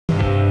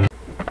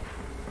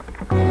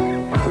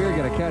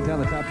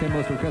the top 10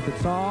 most requested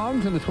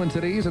songs in the Twin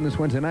Cities and this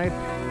Wednesday night.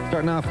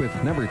 Starting off with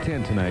number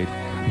 10 tonight,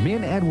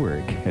 Men at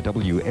Work at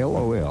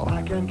WLOL.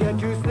 I can get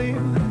you sleep.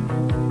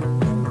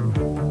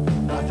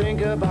 I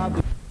think about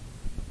the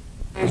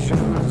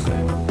patience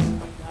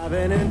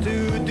diving in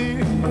too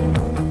deep,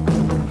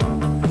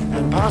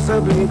 and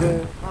possibly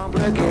the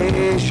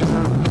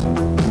complications,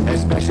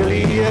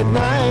 especially at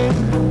night.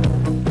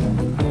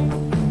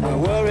 I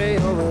worry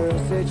over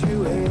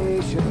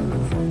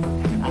situations.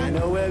 I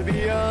know we'll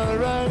be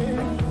alright.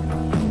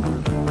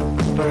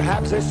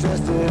 Perhaps it's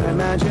just an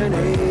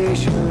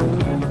imagination.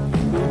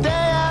 Day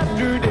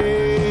after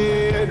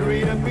day it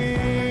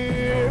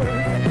reappears.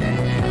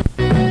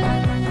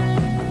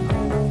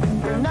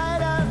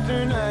 Night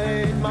after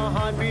night my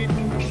heartbeat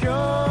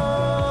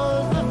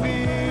shows the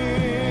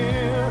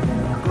fear.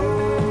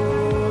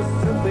 Goes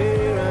to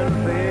clear and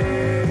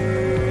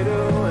fade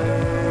away.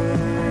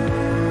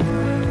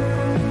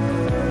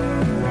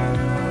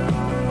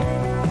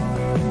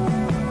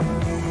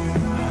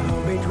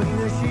 Between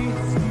the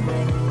sheets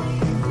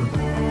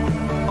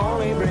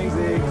only brings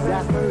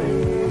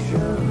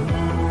exasperation.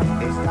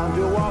 It's time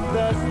to walk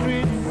the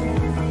streets,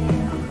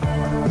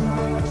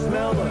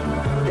 smell the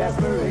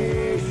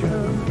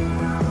desperation.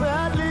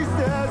 At least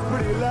there's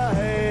pretty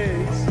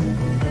lights,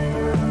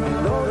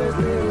 though there's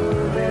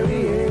little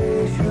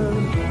variation.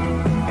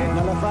 It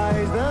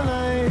nullifies the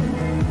night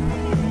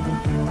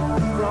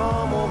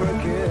from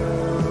overkill.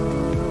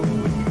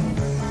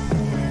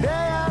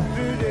 Day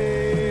after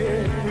day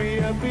it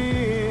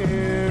reappears.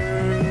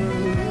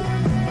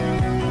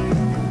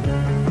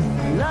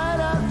 Night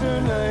after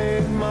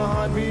night my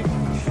heartbeat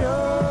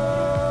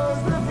shows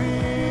the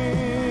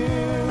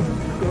fear.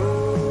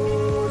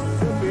 Goes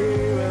to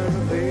fear and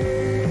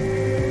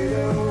fade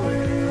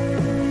away.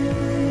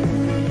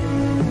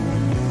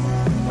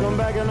 Come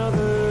back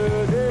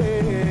another day.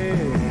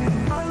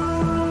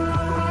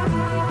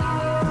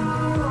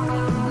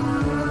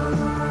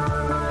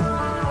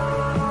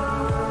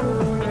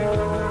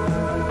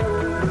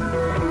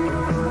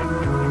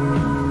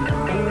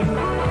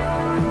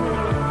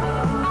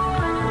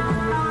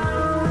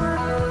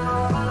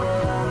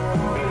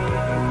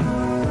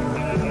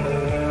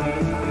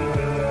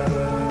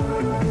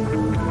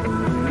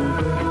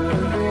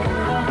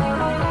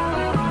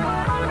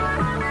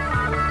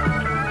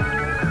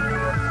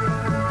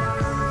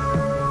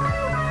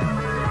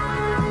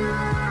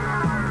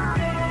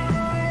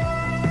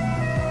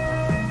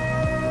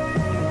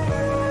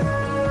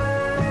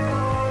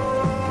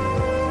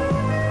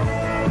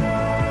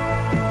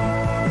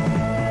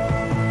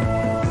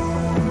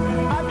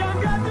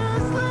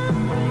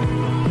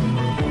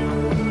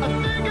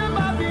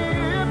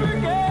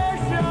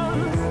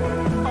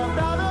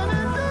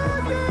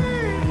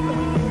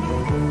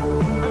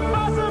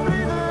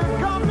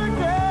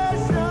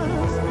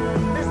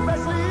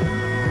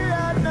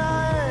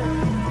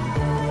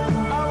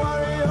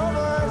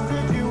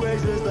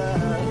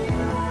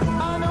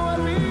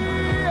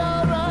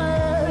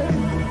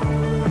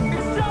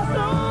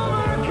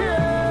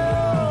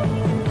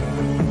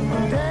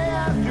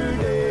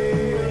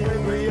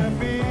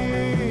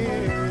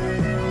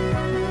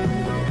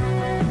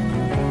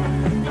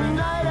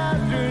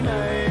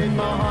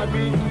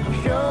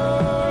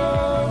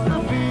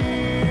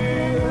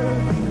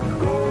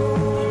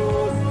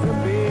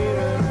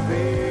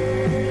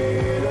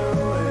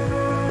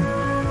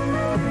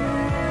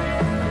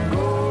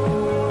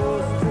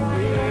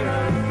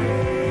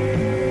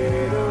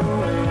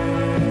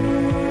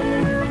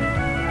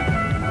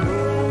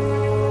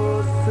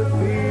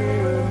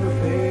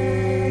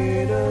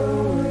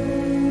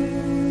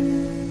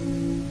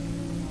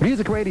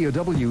 Music Radio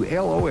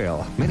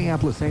WLOL,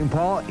 Minneapolis, St.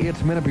 Paul.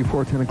 It's a minute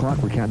before 10 o'clock.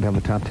 We're counting down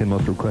the top 10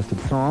 most requested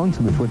songs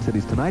in the Twin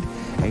Cities tonight.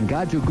 And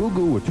Gaju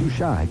Gugu with Too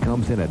Shy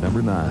comes in at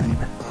number 9.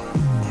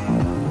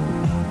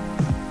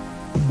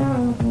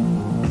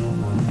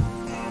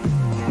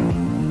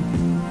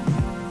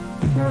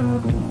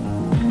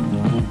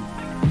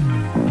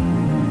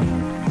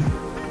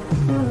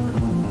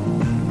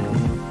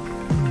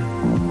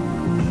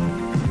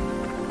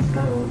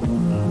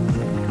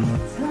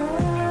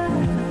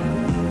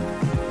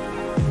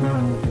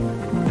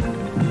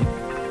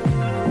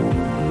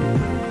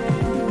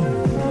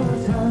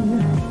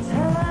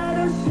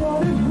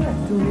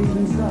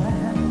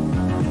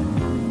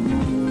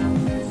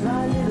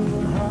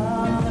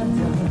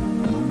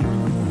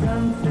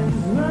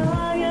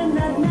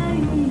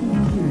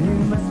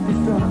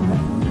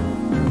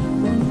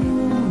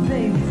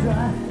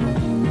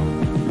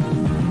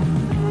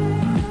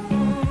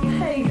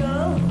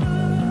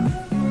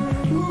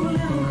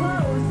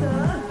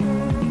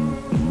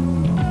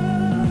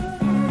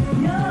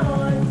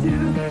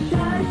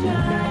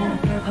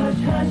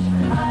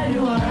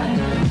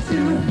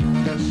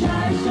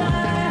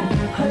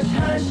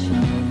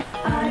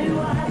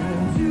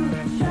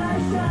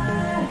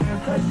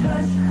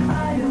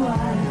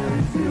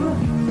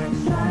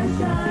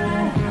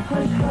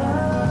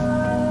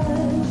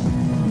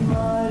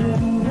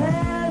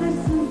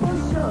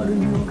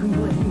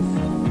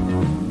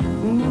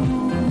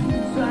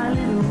 Try a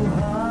little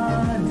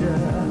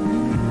harder.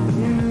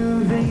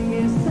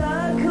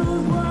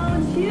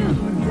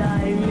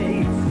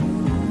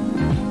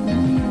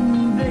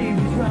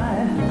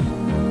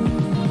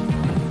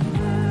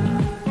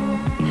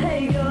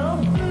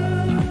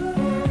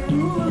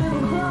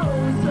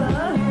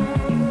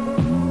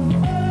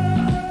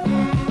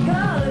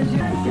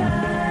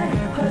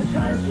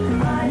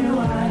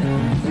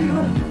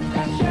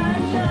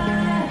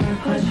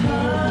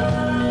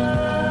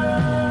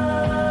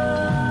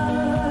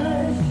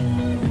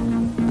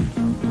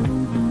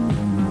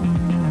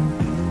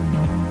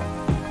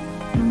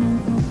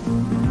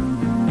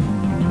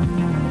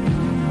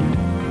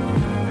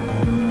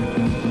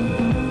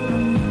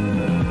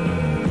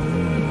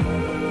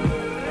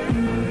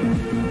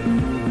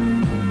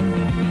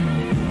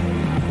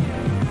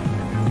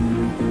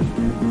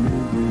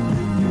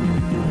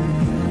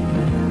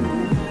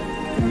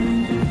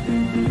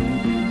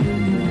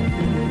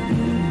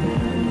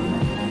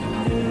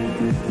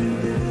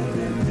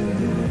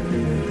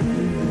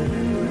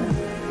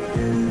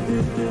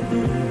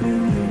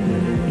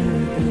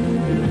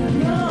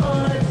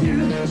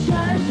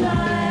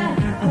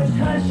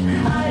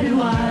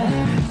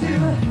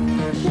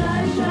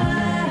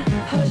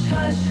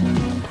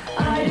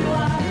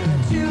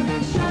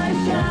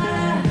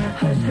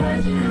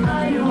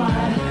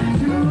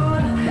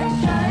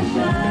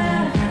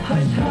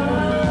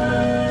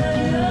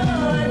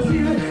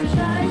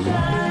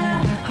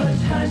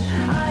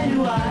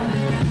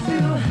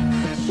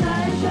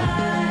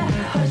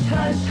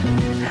 hush,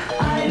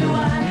 I do I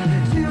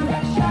to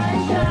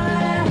shine,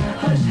 shine,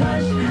 hush,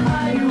 hush,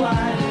 I do I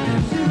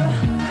to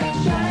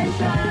shine,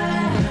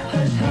 shine,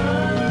 hush,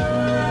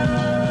 hush,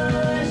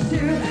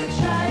 to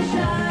shine,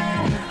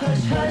 shine,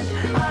 hush, hush,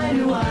 I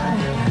do I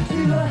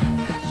to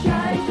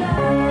shine,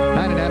 shine.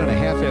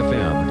 99.5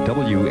 FM,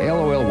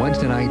 WLOL,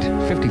 Wednesday night,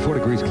 54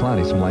 degrees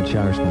cloudy, some light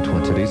showers in the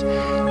Twin Cities.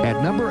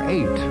 At number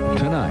 8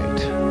 tonight,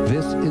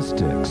 this is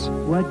Styx.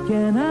 What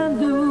can I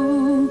do?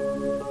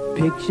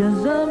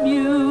 Pictures of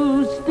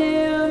you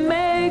still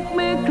make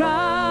me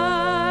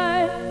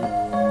cry.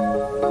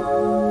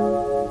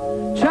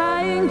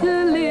 Trying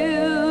to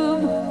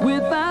live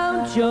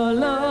without your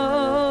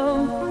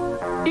love,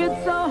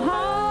 it's so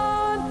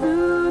hard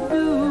to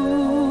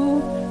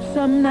do.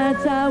 Some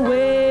nights I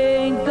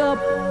wake up,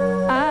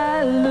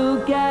 I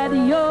look at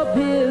your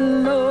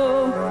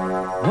pillow,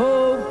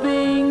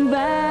 hoping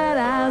that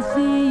I'll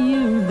see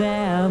you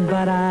there,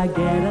 but I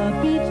get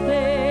up each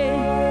day,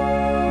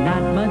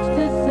 not much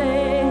to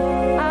say,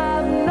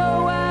 I've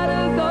nowhere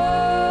to go.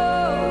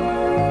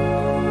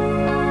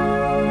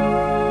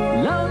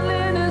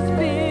 Loneliness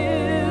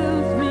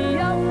fills me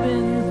up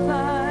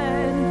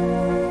inside,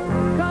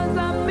 'cause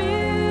I'm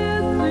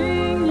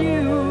missing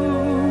you.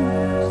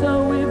 So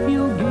if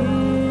you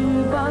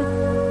give us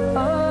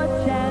a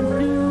chance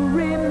to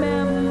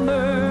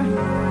remember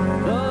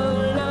the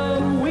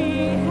love we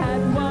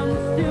had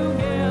once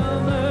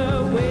together,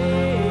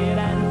 wait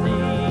and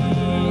see.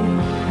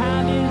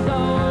 Time is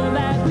all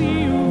that we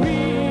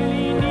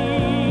really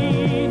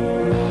need.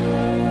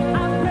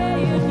 I'm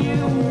praying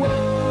you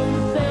won't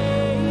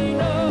say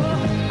no.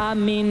 I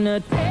mean to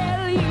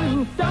tell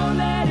you, don't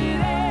let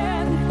it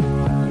end.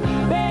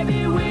 Baby,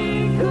 we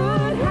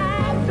could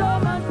have so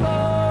much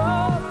more.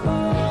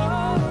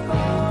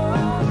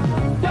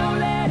 Don't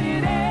let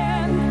it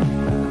end.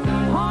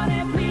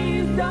 Honey,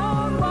 please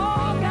don't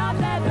walk out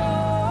that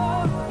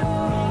door.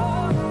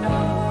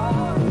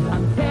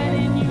 I'm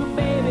telling you,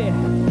 baby,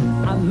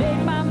 I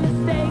made my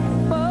mistakes,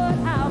 but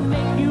I'll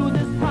make you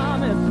this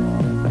promise.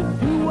 To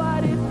do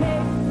what it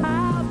takes,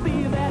 I'll be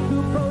there to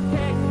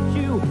protect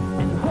you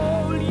and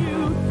hold you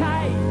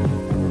tight.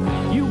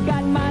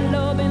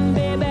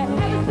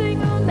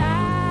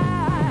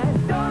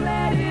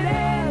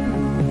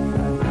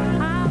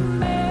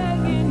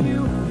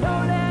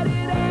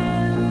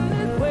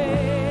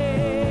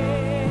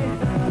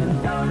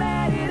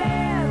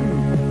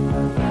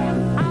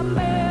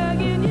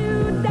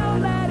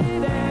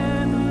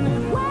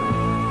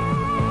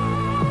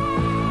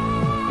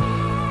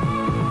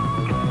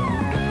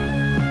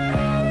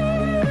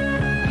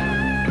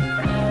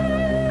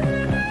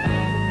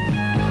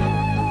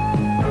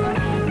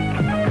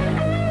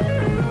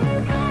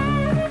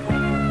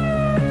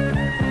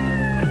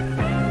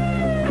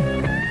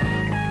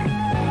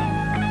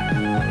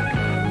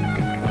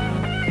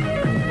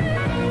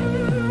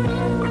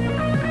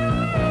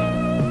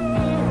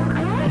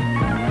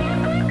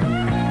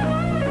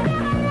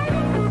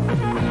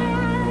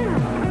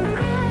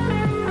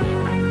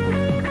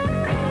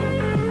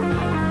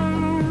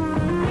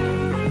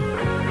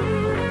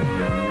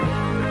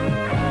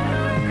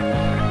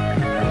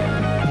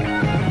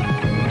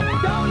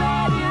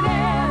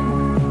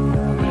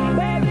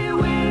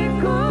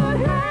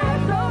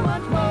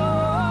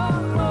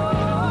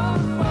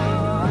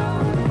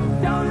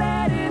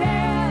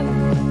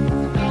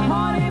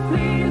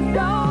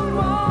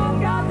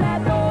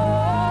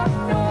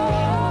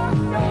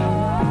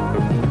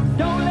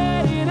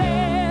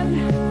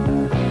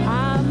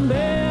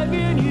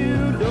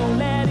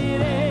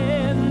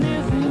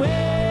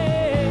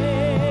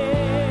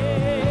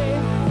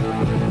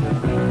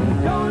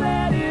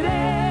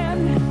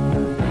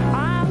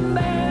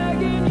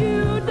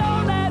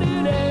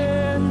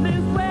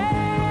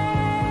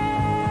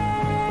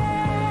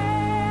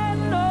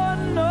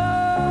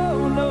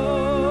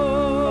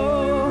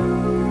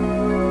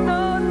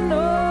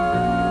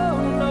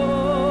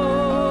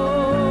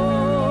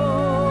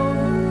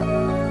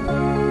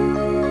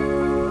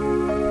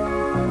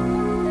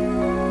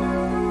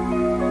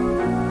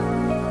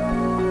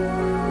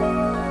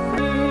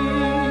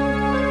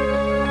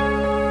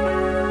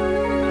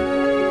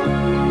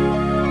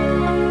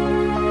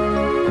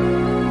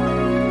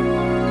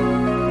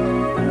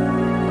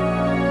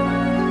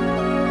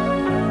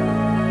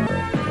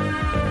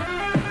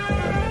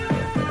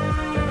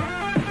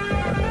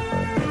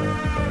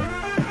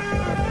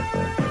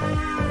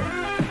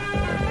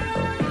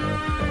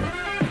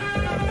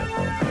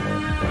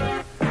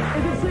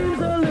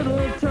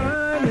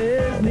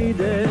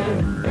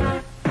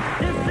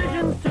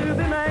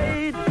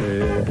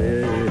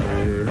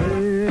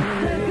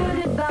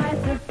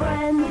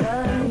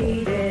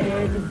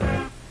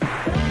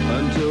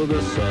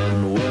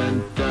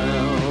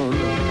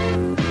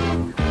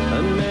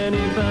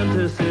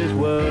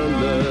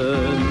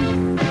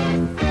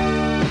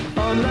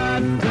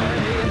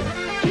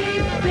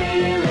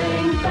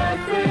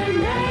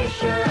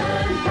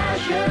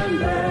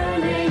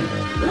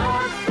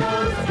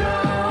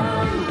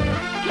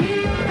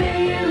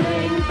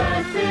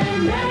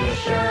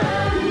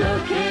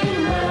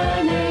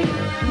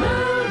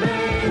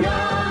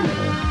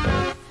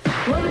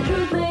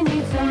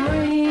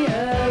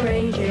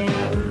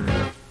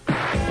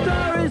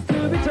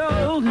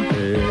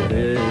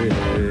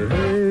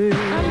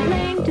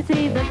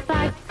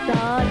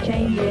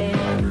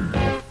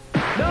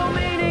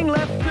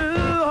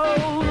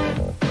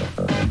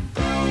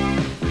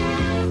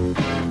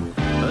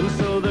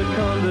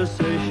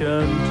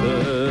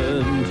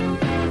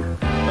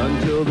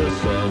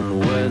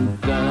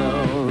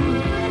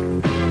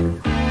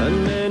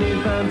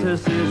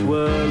 fantasies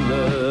were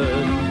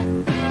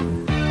learned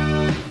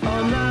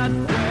on that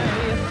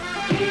day.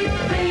 Keep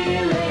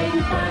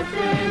feeling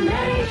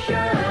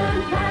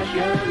fascination,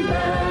 passion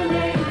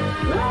burning,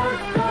 love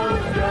so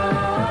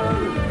strong.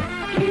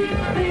 Keep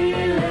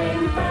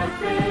feeling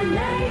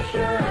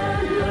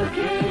fascination,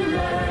 looking,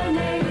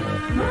 learning,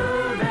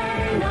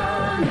 moving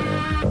on.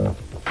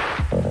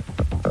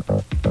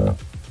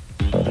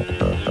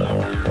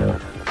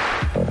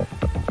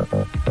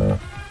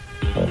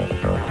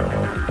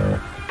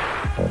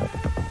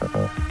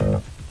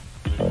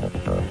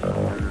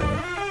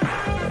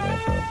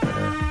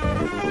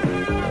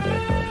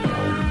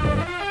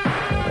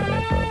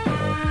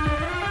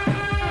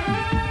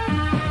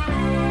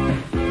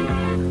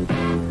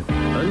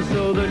 And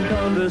so the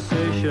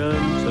conversation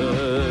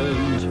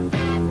turned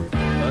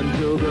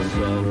until the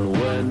sun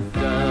went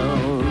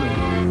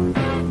down,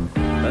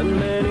 and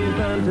many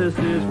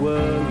fantasies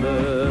were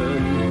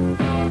learned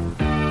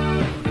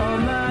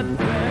on that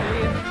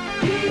day.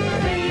 Keep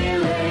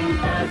feeling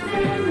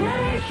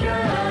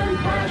fascination,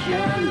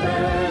 passion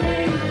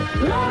burning,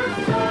 love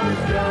so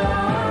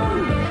strong.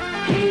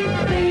 Keep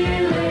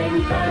feeling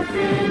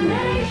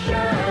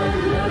fascination,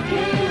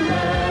 looking,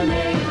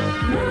 learning,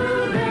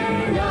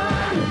 moving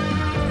on.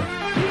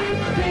 Keep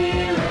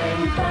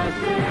feeling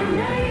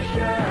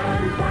fascination,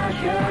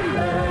 passion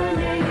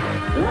burning,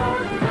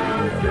 love so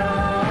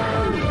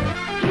strong.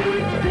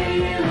 Keep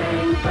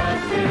feeling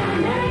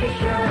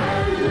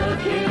fascination,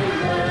 looking,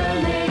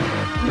 learning,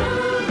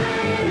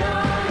 moving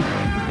on.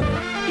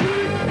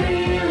 Keep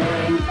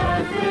feeling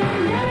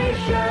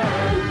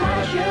fascination,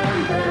 passion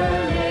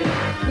burning,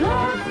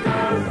 love so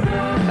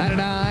strong.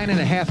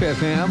 99.5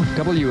 FM,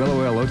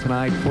 WLOL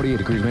tonight, 48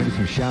 degrees, maybe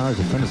some showers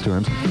and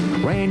thunderstorms.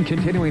 Rain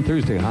continuing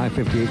Thursday, high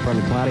 58,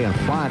 partly cloudy. On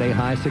Friday,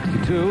 high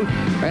 62.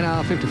 Right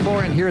now,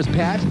 54, and here's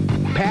Pat.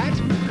 Pat,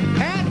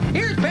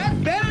 here's Pat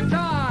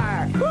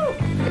Benatar. Woo!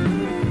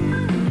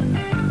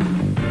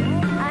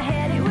 I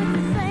had it with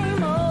the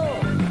same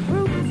old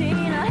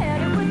routine. I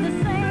had it with the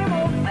same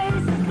old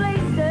faces,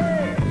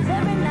 places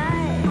every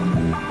night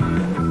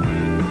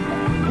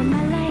in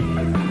my life.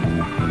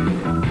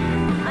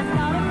 I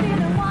started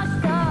feeling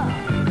washed up,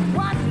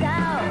 washed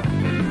out,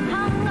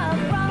 hung up,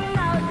 wrung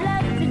out,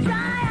 left to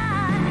dry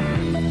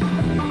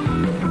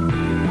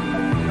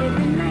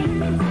every night.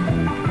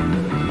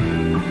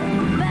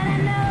 But I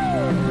know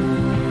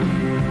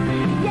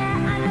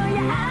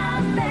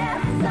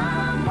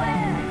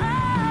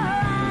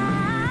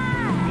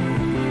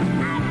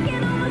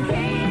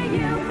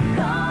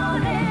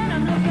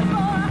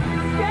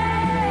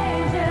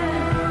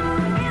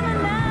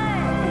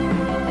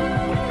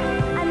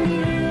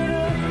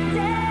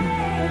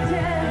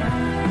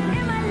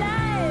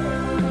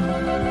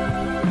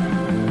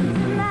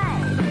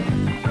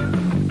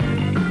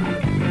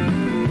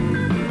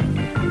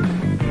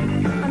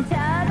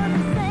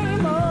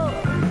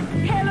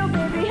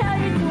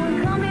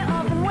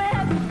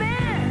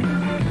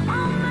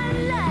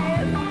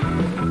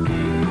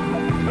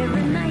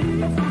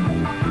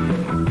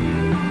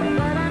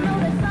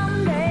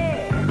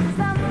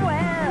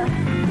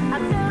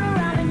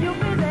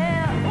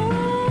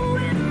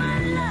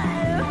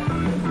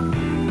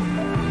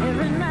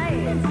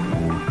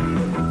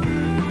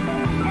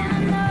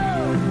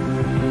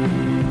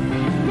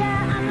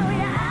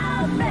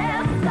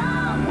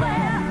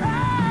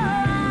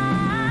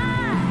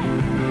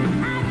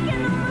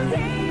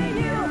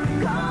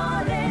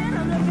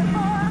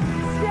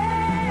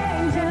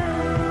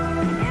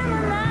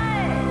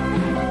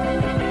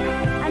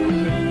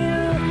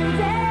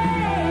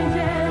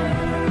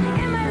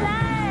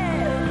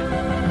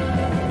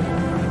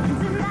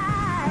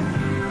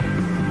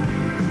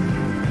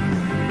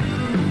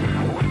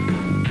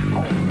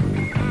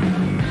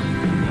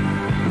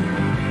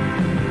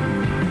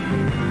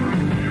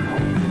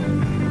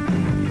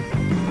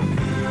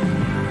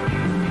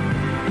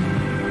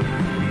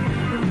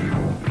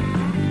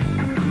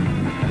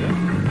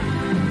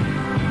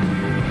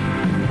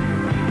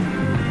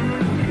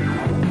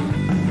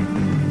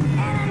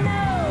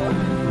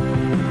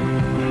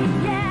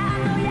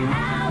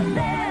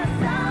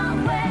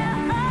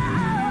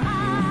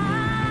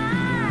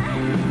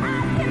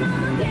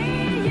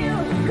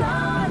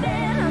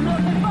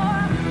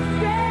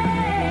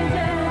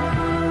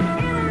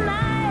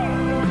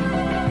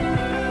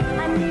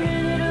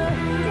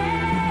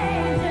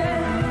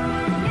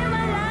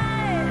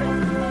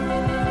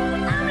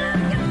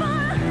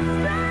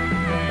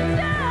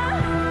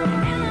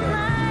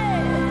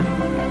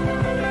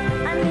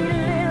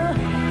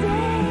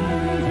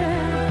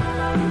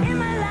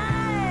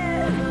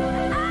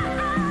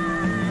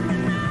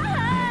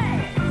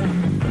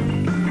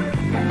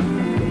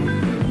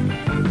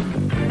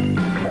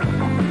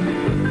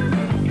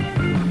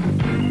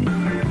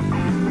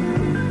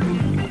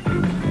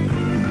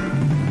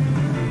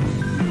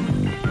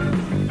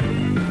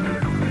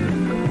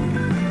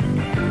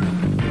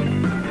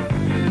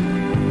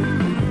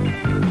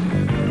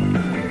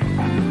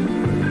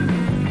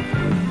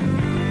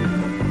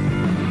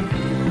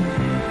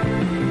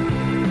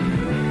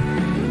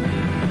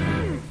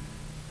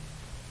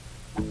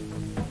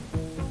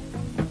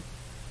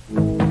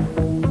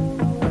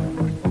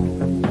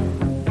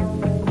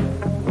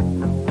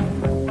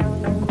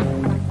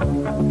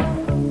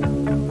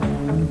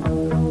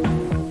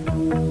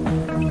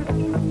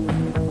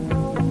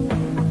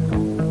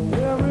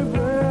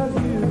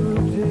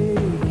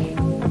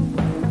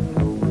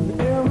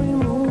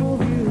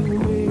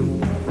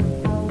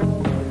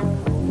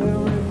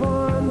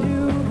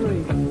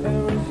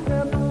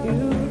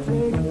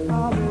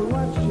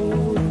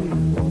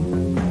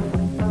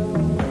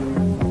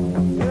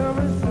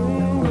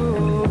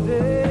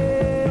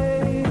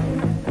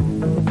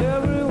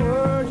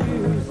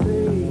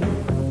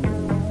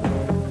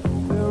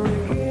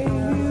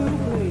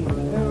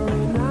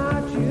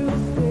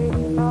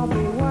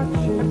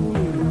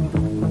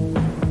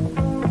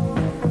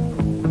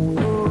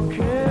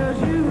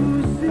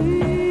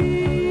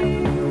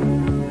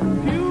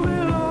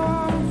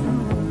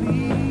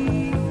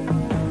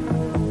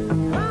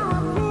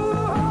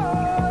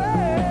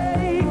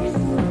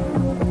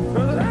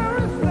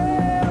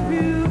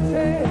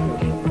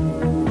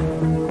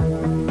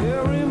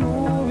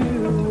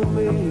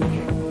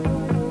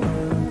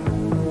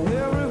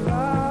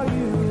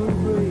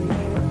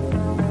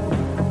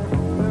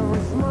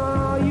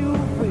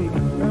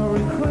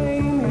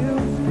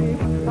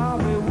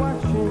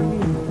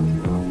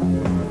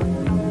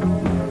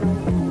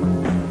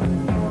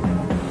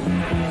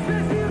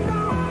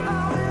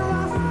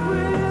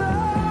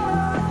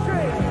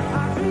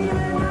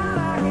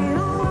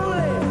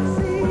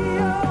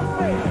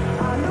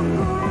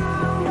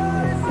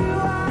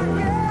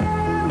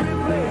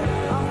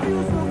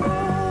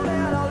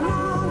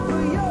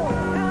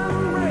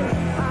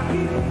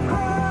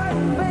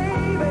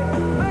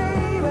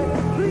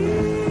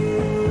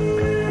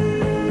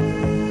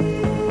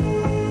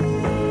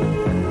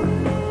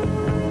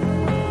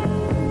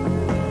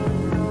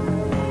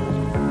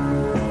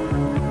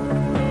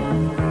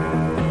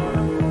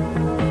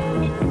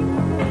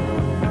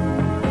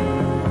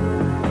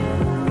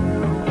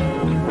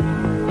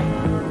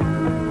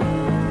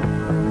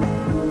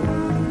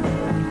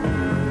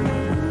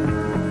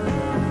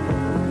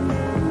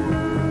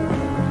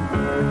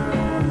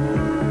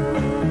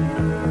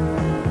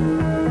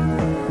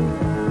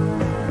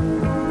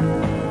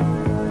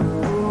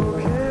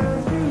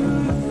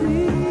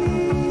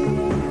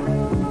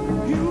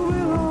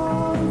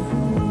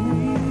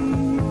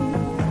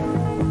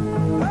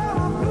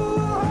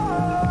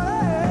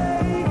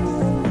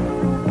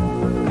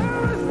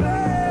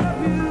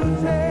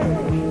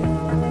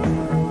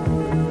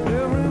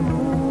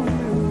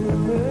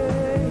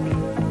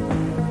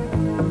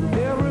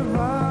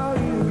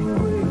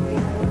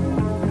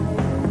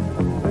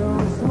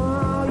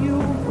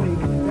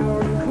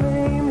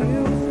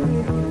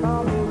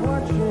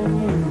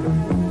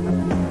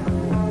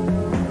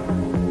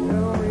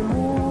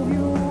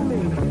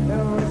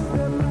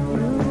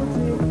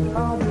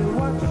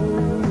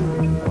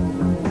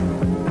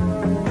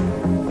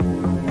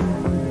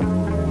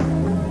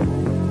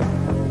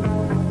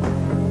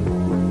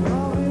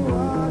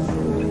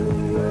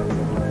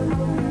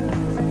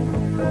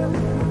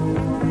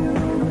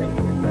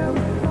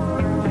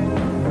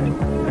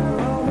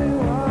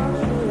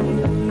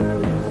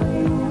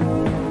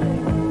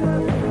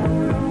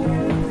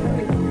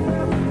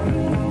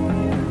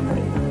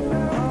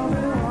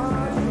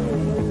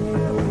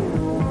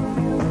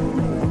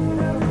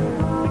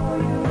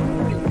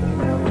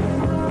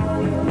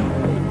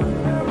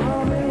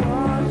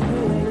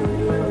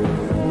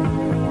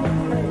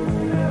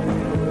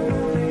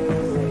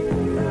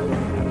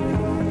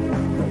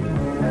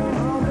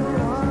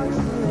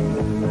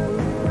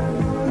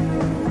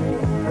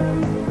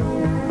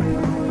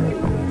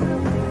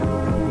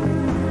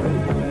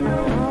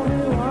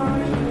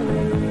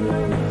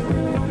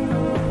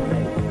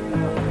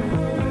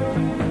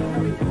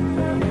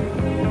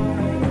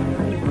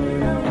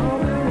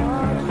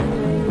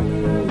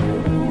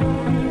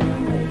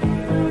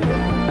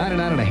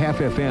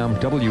FM,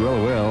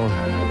 WLOL,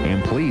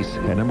 and Police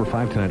at number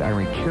 5 tonight.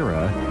 Irene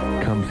Cara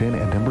comes in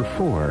at number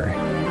 4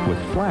 with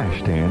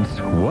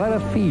Flashdance. What a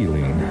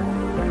feeling.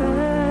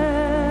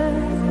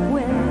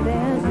 When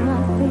there's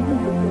nothing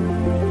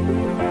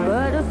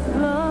but a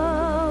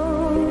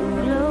slow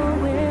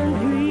glowing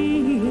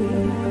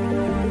dream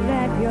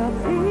that your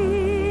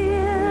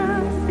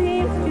fear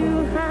seems to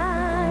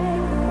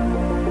hide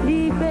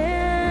deep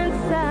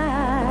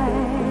inside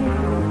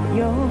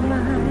your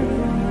mind.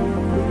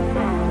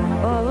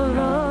 All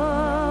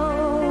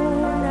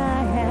alone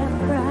I have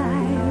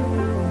cried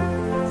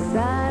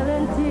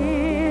silent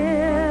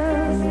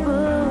tears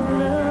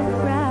full of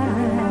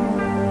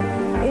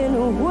pride in a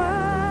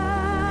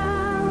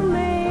world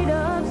made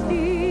of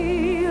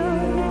steel,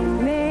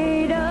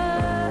 made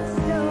of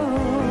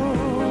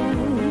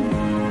stone.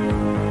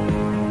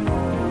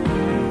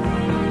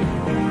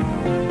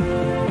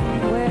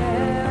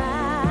 Where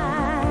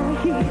I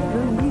hear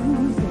the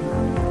music,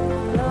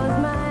 close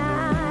my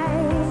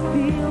eyes,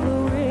 feel the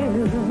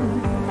rhythm,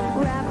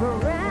 wrap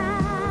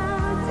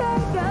around,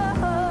 take a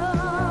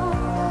hold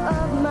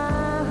of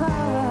my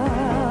heart.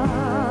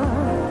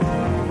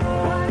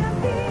 What a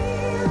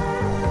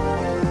feeling,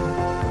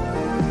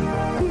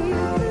 keep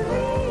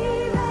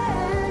believing.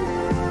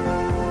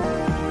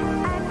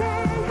 I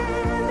can't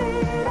have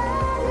it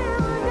all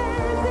now,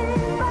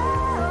 dancing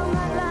for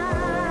my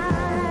life.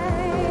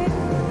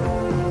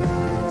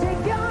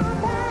 Take your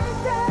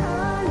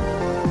passion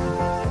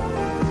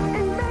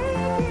and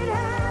make it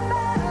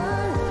happen.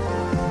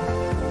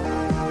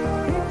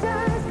 It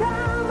just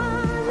come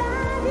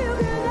alive. You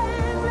can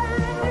dance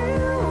right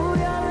through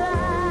your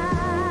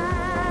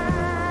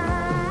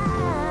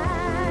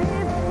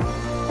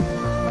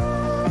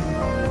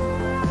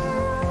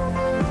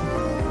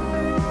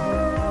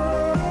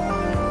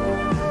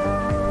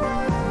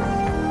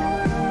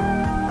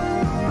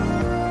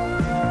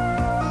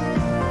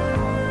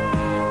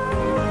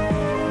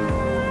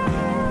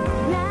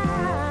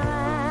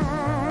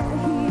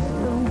hear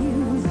the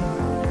music,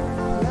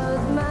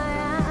 close my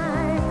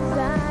eyes,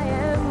 I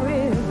am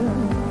rhythm.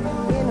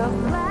 In a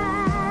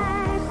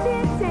flash,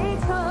 it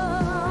takes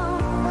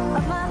hold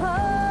of my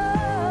heart.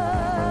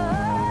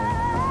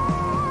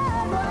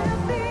 What a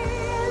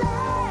feeling,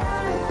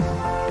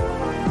 can't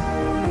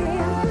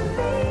believe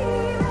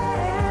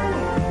it.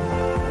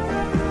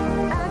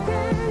 I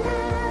can't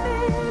have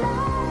it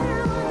all now,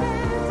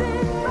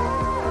 dancing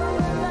for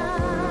my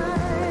life.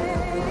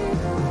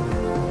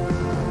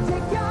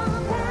 Take your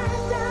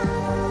passion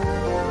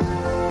and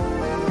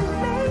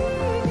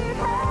make it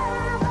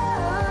happen.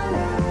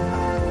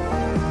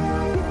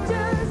 It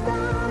just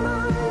come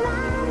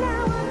alive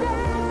now, I'm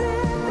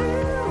dancing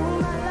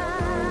through my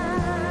life.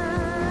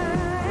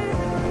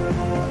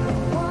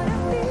 What a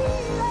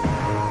feeling.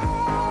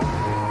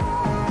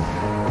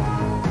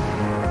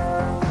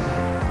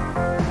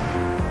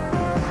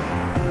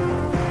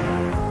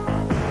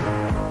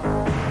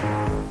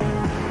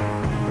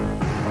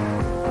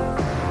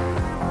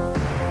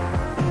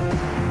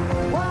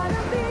 What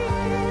a feeling,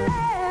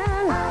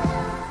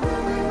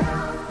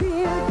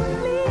 can't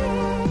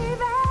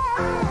believe it.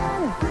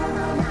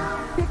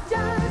 It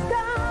just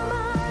come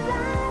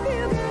alive.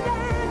 You can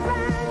dance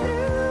right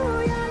through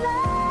your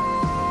life.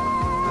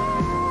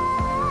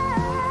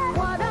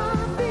 What a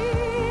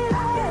feeling,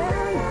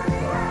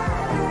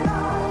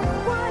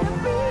 what a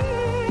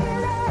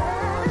feeling.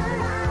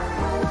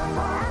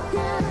 I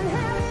can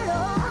have it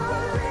all,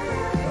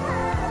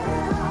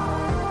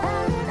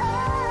 have it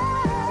all.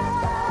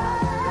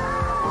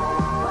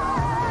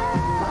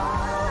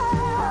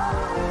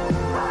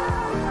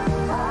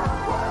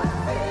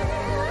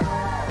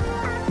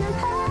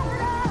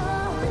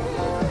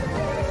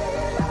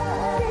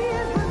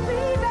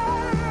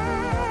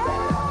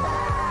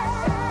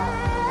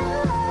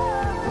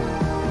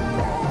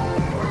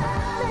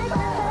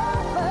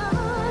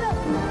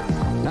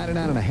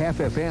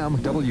 99.5 FM,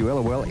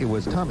 WLOL. It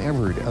was Tom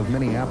Everett of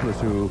Minneapolis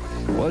who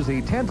was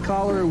the 10th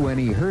caller when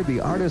he heard the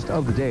artist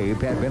of the day,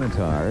 Pat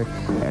Benatar,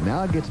 and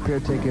now gets pair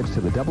tickets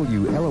to the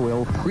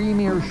WLOL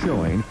premiere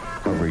showing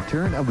of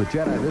Return of the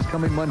Jedi this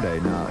coming Monday.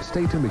 Now,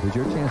 stay tuned because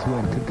your chance to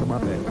win could come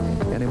up at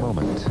any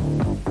moment.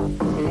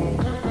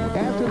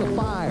 After the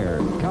Fire,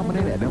 coming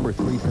in at number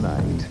 3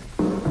 tonight.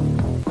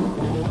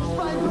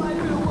 Fight like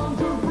a 1,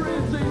 2, 3,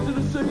 it's easy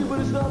to see, but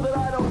it's not that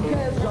I don't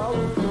care so.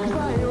 Cause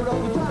I hear it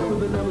all the time, but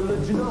they never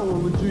let you know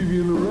on the TV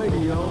and the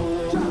radio.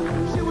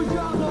 She was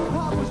young, her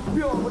heart was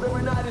pure, but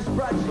every night it's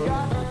bright she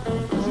got.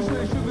 She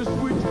said sugar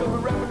sweet, she got me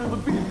rapping to the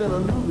beat, then I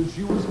knew that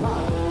she was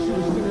hot. She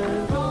was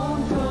singing,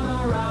 don't turn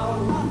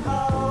around,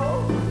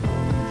 uh-oh.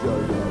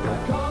 The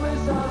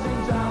commissar's in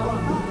town,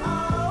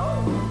 uh-oh.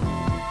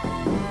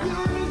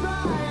 You're as I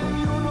am,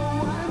 you know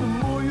why. The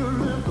more you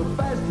live, the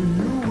faster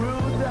you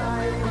will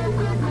die.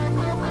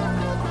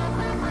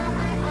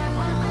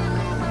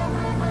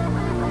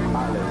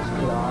 Alles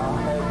klar,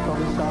 Herr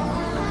Kommissar.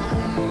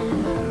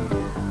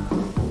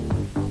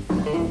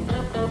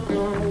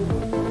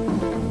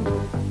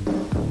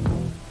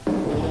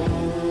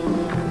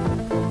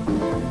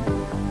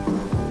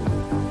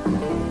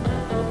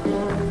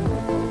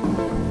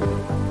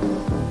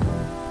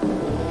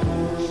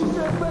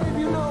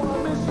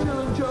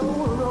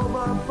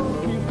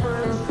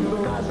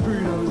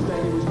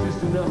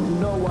 to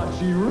know what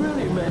she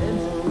really meant.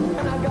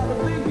 And I got to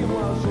thinking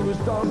while she was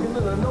talking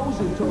that I know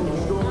she told the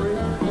story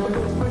of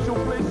those special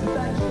places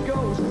that she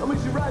goes. I mean,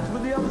 she rides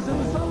with the others in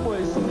the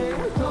subway singing,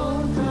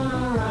 don't turn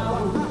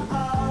around.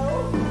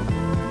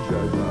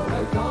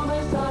 I call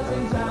this house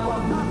in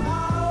town.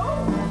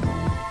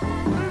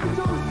 And if it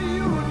talks to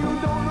you and you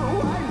don't know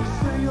why, you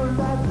say your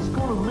life is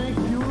gonna make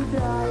you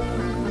die.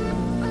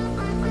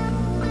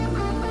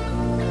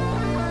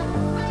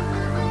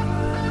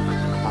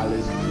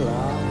 Alles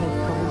klar, Herr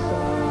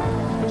Kommissar?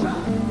 Cha,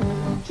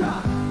 cha,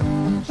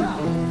 cha,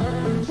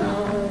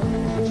 cha,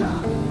 cha,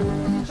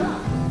 cha.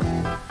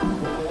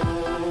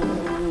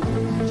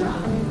 Cha,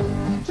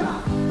 cha,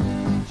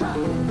 cha,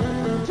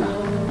 cha,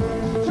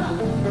 cha,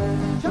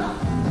 cha.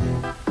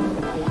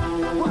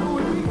 Well,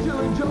 we meet Jill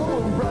and Joe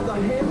and Brother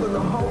Hip and the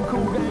whole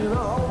cool gang and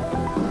all.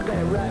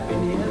 They're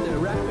rapping here, they're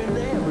rapping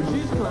there, but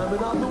she's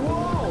climbing up the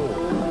wall.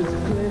 It's a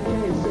clear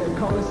case, said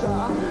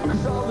Commissar,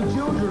 'cause all the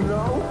children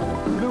know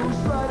they were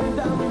sliding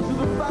down into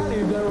the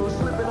valley. They were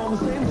slipping on the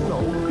same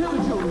snow. Hear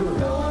the children,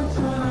 don't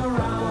turn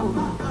around.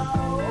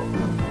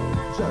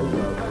 Just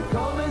up and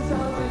call this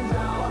house in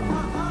town.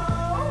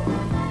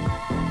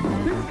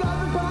 It's got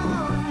the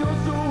power and you're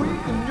so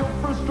weak and your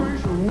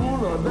frustration will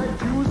not let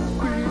you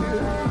speak.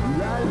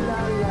 La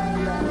la la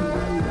la la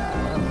la.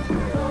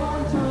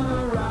 Don't turn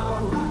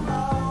around.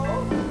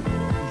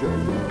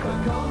 Just up and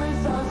call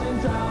this house in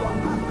town.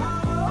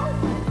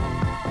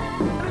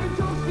 And if it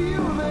talks to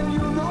you, then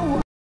you know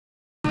what.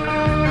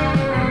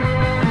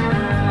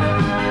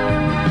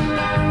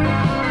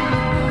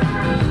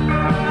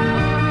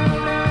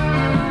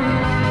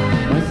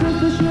 My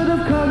sister should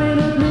have come in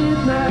at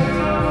midnight,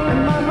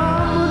 and my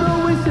mom would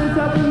always sit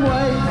up and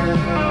wait.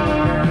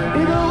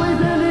 It always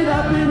ended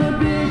up in a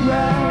big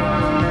row,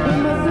 and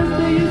my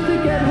sister used to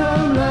get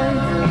home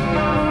late.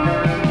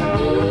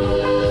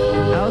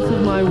 Out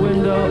of my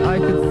window I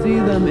could see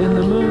them in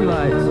the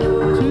moonlight,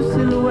 two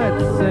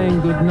silhouettes saying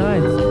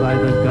goodnight by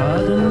the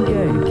garden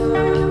gate.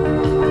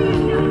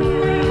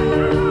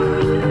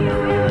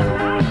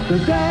 The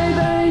day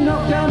they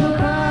knocked down the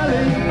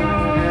pally,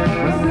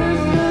 my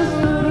sister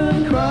stood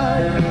and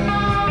cried.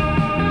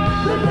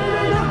 The day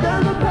they knocked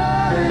down the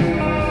pally,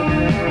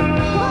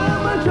 while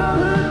my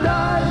childhood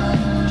died,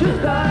 just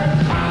died.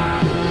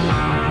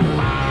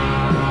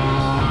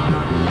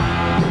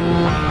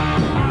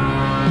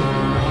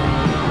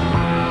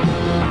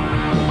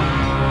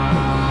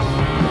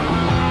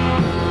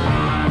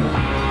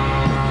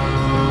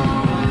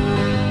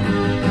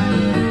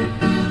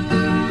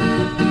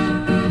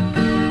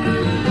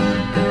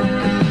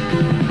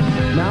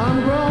 Now I'm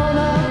grown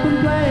up and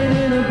playing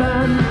in a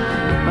band,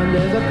 and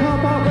there's a car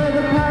park where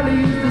the pally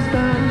used to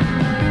stand.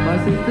 My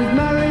sister's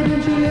married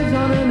and she lives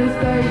on an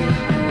estate.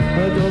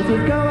 Her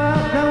daughters go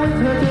out, now it's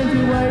her turn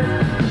to wait.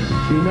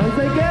 She knows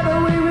they get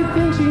away with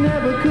things she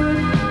never could,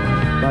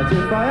 but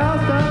if I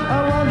asked her, I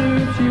wonder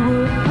if she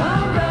would.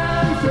 Come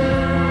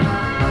dancing,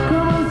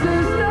 come on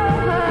sister,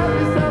 have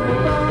yourself a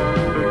ball.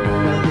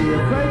 Don't be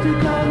afraid to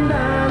come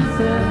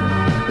dancing,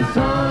 it's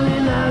only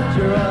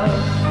natural.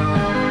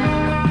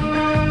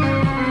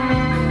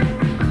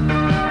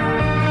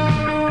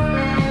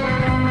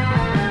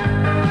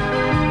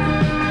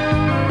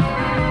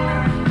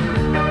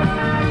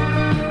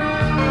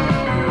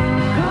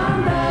 Come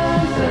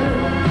dancing,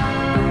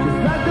 just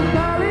like the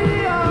party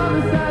on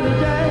a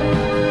Saturday.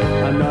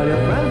 And all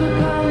your friends will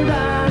come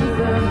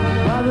dancing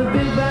while the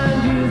big band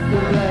used to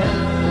play.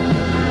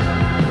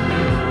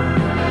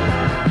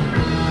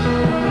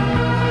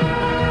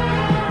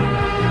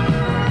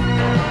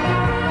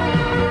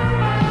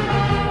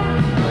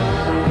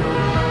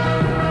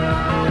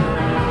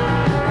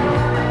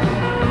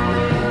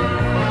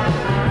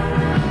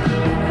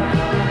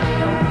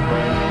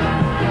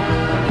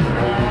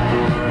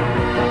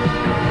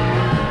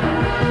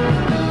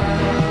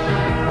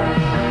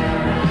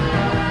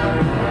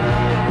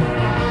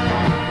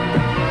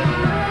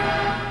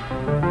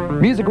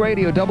 Music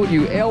Radio,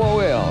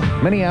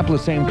 WLOL,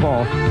 Minneapolis, St.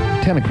 Paul,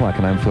 10 o'clock,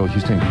 and I'm Phil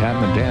Houston,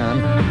 counting them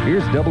down.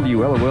 Here's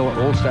WLOL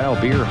Old Style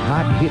Beer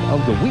Hot Hit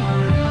of the Week.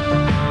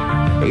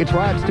 Hey, it's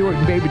Rod Stewart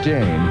and Baby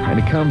Jane, and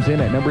it comes in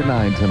at number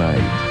 9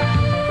 tonight.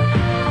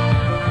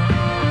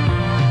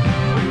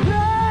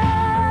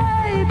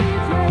 Baby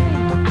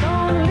Jane,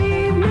 don't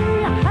leave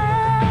me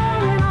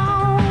hanging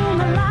on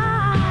the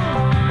line.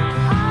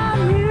 I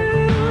knew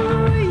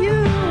you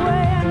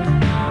when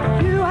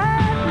you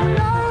had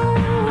no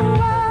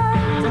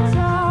one to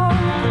talk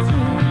to.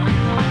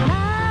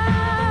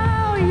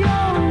 Now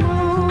you're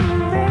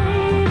moving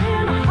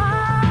in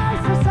high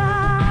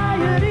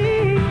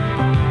society.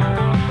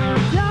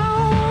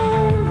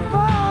 Don't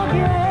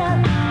forget,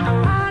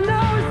 I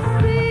know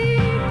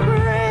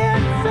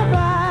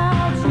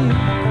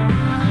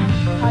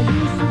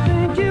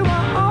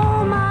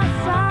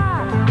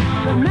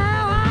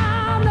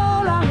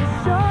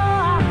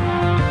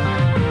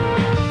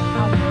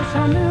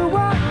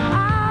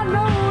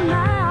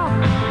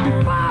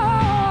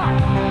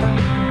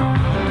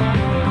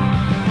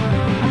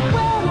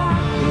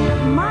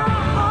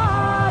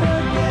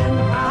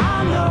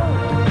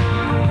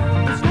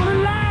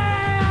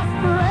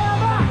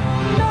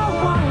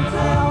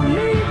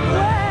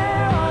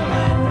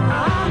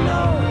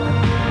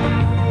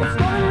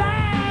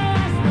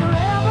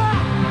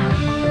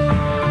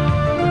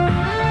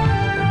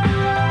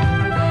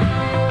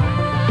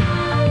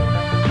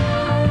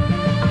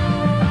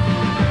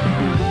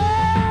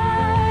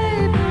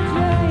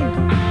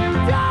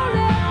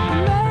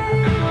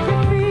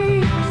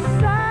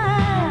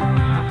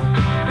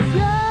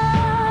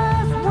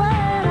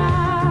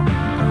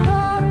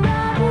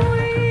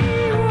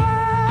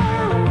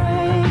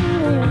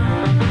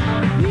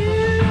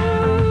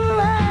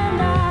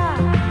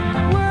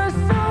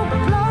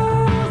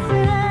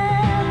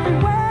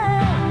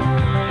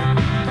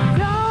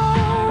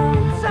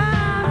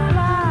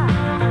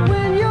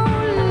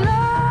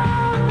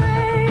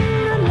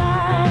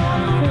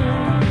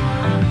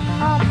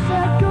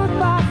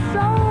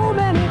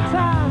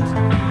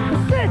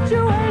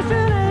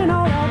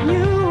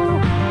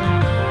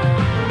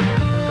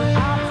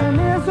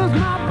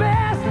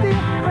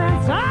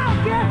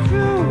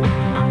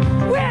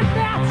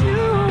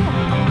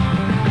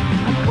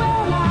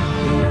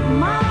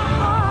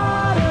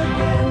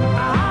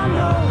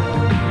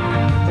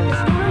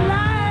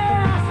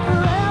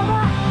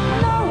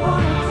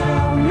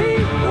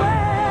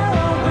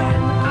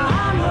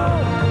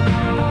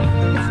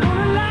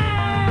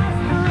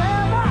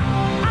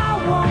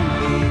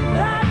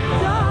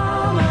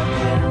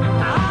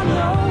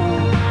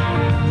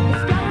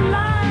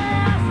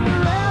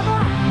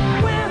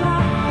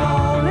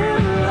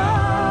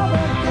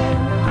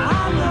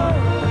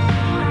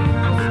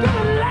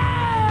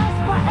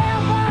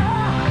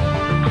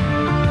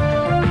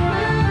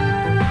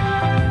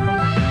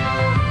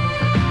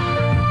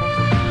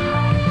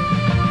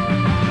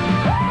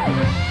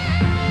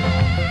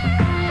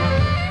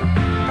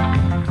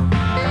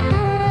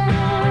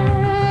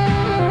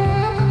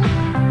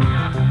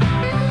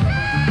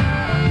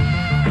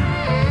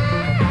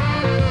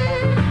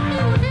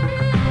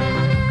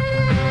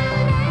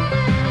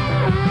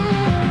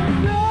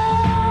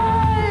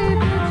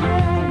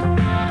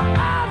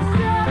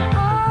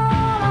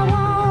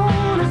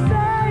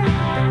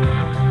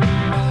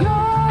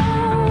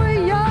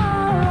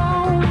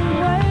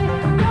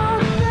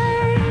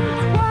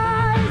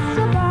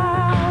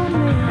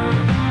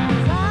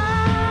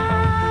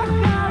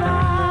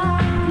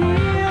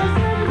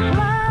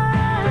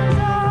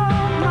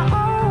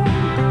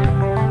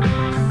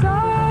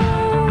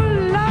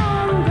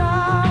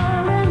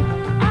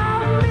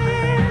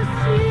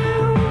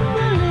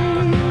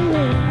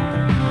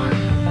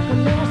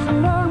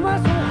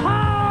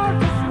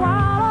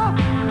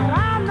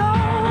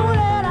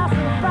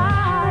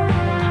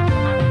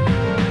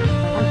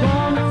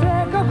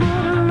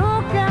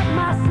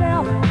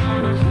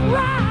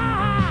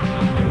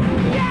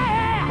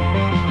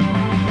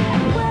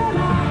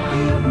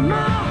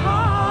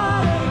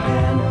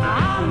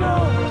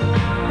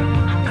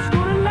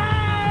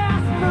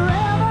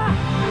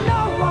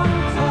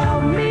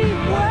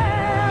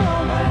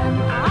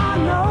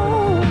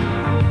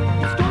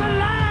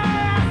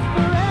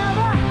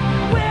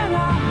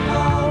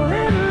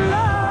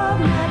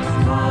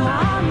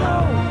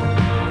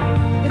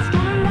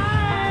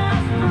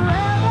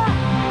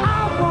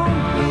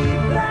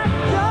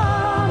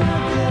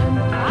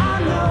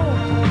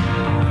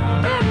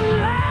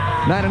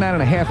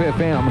 99.5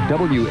 FM,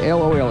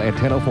 WLOL at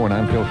 10:04.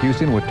 I'm Phil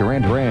Houston with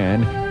Duran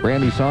Duran.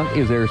 Brand new song,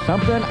 Is There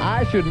Something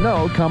I Should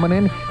Know, coming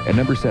in at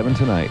number 7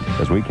 tonight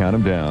as we count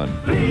them down.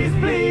 Please,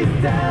 please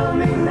tell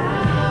me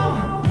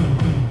now.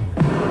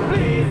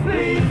 Please,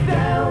 please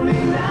tell me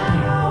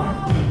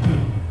now.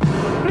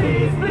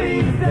 Please,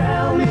 please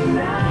tell me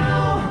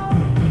now.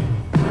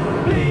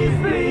 Please,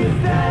 please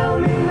tell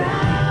me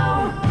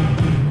now.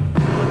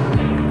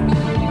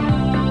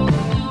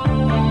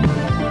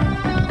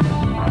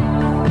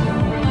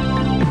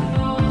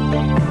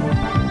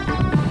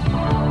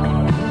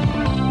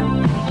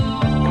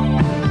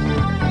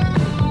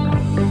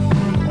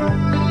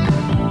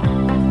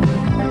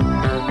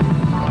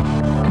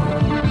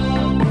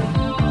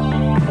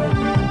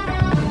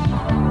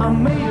 I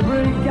made a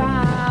break,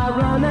 I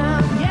run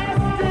out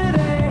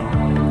yesterday.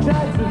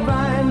 Tried to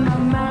find my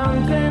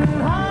mountain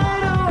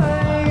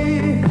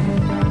hideaway.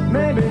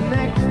 Maybe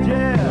next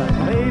year,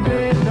 maybe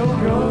no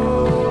go.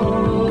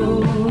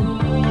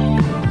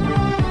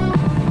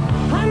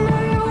 I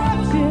know you're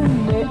watching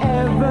me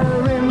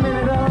every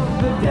minute of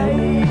the day,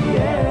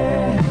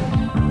 yeah.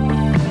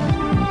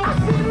 I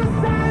see the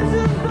signs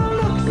of the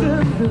looks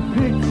and the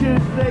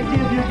pictures they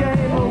give you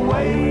gave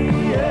away,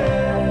 yeah.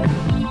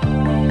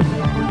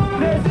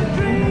 There's a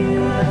dream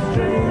that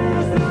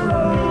strings the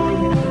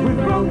road with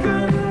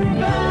broken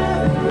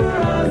glass for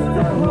us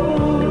to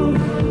hold.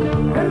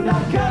 And I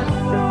got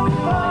so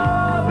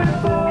far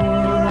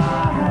before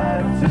I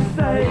had to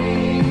say,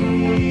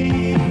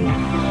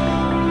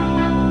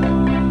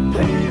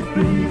 please,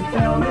 please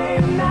tell me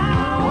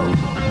now.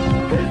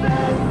 Is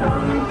there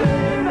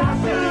something I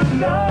should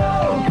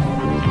know?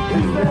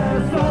 Is there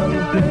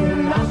something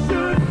I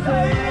should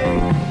say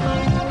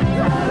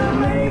that'll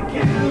make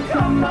you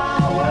come my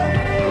way?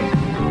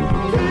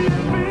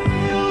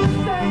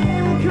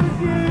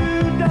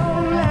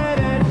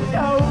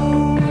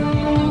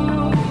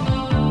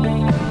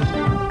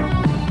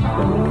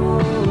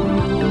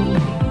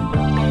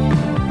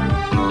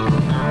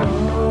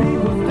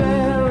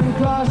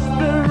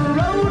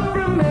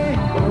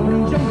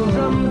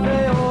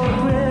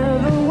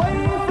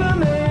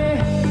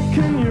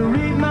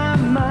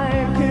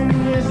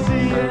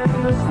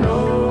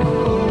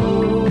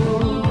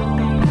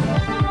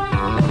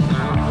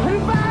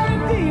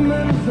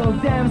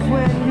 Dance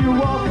when you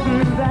walk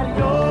through that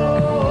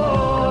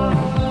door.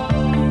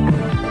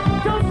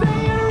 Don't say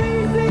you're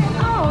easy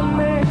on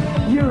me.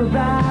 You're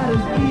about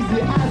as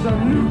easy as a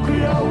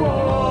nuclear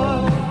war.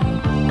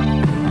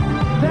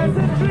 There's a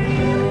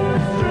dream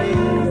that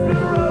strings the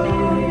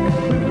road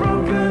with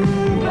broken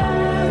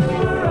glass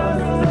for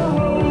us to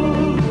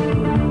hold.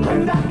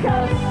 And I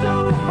got so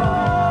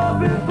far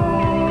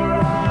before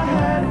I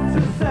had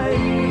to say,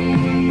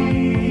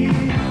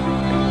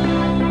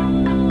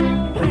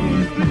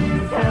 please,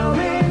 please tell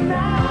me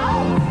now.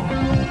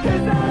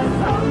 Is there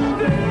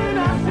something I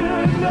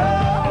should know?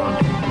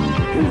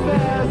 Is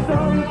there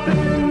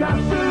something I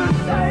should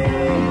say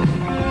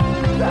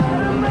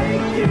that'll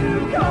make you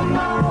come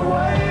my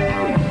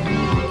way?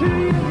 Do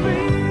you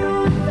feel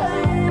the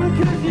same?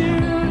 'Cause you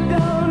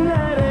don't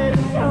let it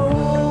show.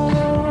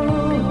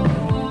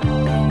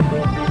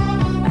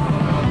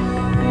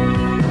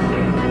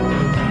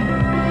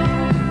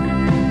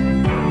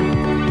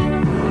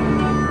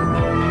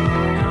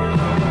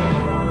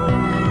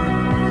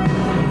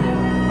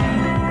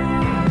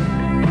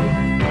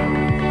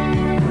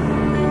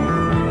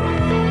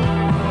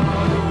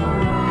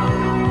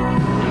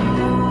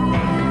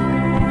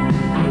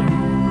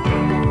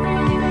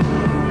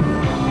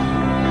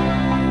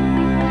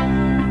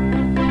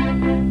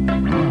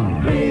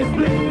 Please,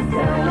 please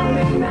tell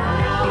me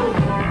now.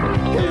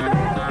 Is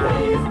there,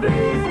 please,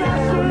 please, I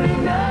should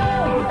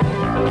know.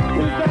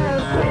 Is there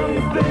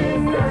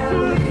something I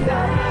should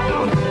say?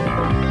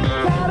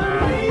 Gotta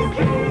please,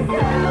 please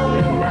tell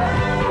me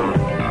now.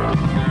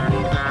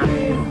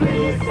 Please,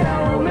 please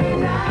tell me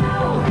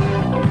now.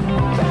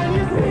 Can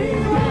you see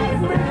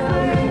what's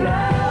missing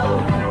now?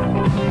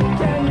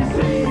 Can you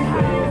see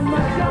how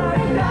much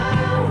I'm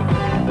down?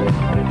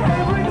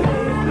 Every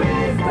day,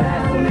 please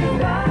pass me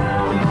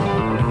down.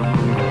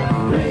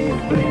 Please,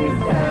 please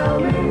tell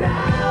me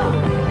now.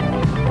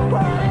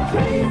 What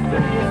please,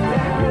 please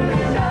tell me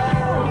now.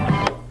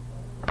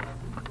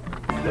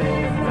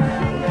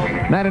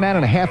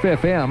 99.5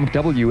 FM,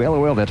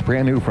 WLOL, that's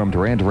brand new from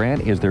Duran Duran.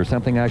 Is There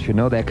Something I Should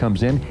Know? That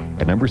comes in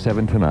at number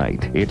 7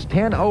 tonight. It's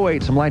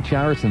 10:08, some light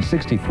showers and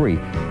 63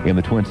 in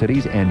the Twin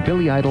Cities, and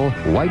Billy Idol,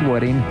 White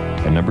Wedding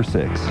at number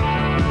 6.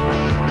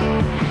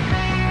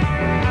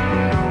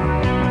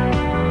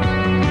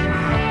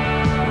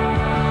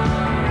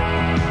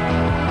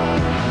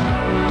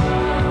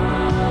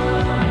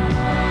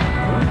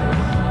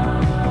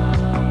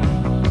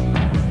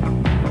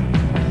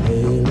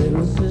 Hey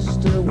little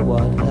sister,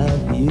 what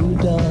have you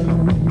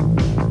done?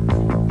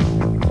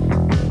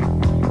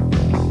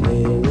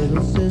 Hey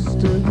little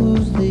sister,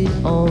 who's the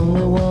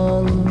only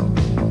one?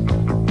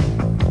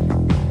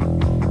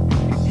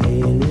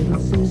 Hey little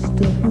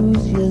sister,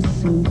 who's your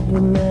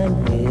Superman?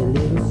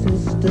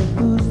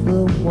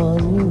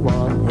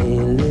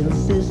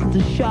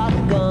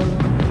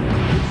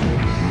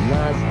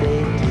 nice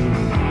day to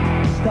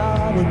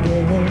start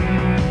again.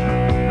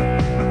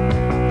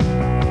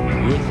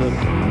 It's a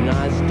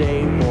nice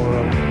day for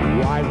a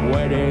white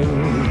wedding.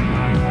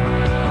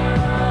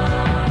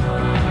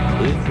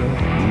 It's a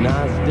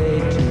nice day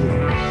to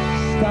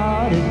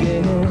start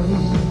again.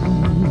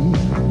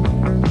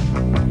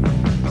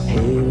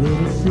 Hey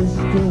little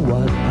sister,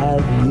 what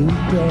have you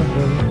done?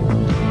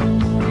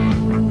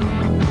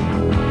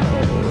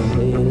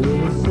 Hey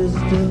little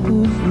sister,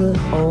 who's the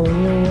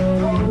only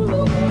one?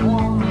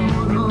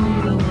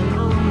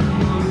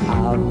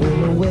 I've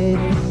been away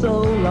for so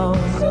long.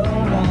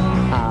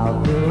 I've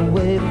been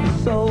away for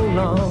so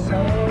long.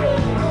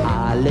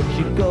 I let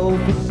you go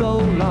for so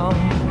long.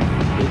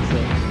 It's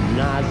a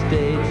nice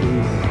day to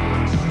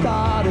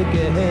start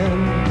again.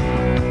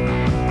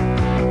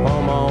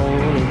 Come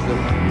on, it's a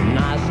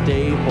nice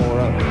day for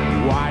a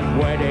white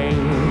wedding.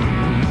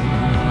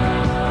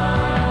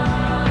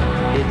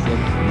 It's a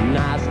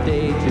nice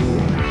day to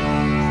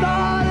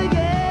start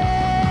again.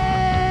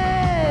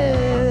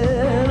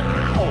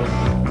 Ow!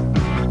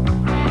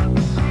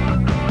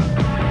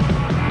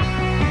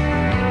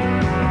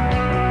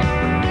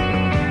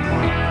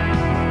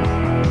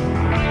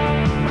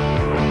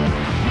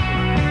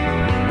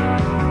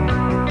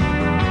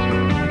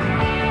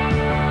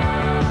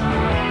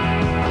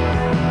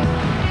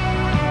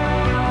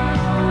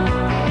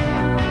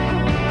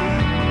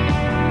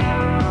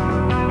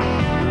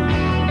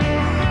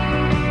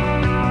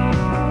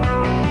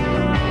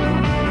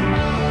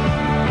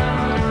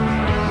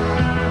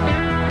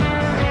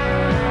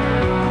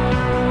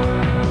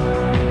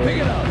 Pick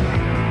it up.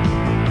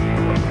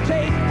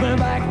 Take me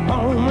back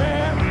home,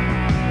 man.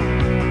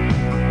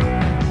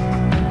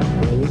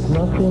 There is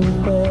nothing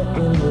fair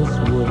in this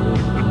world.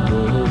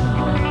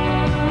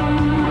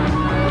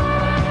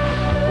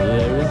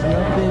 There is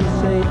nothing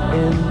safe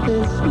in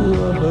this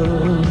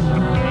world.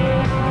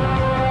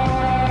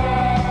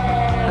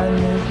 And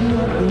there's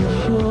nothing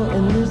sure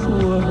in this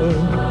world.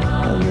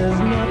 And there's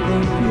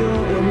nothing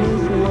pure in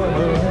this world.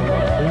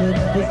 Look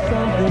for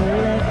something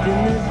left in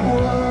this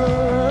world.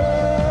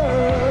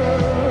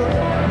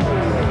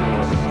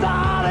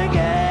 Start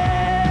again.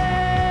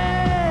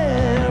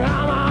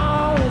 Come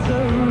on, it's a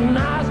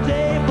nice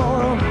day for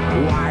a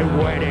white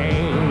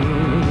wedding.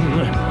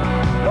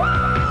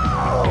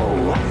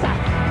 Whoa, it's a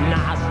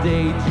nice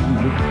day to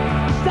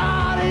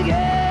start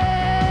again.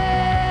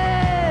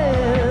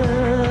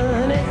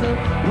 It's a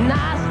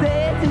nice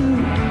day to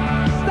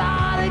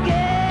start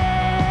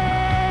again.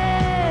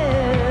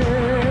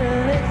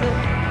 It's a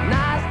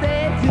nice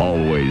day to.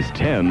 Always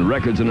 10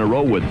 records in a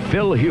row with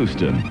Phil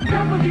Houston.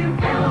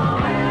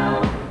 WLOL.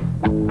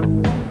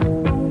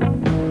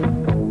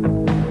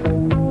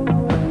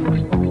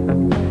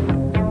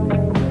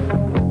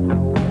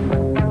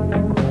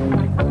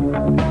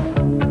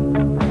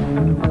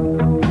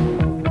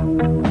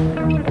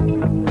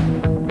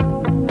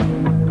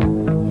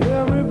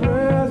 Every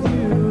breath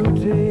you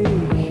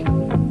take,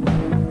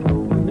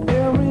 and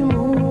every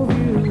move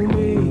you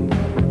make,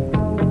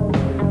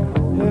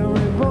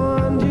 every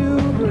bond you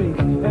break,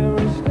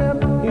 every step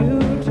you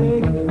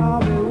take,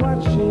 I'll be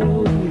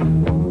watching you.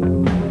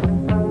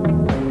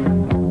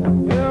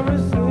 Every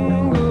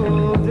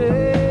single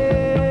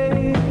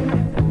day,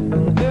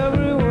 and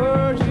every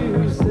word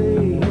you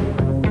say,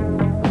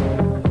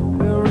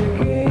 every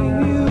game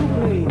you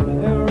play,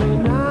 every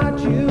night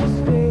you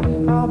stay,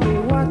 I'll be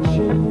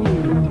watching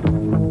you.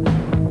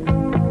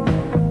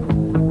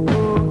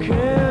 Oh,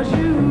 can't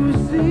you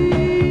see?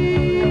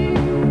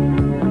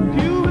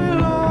 You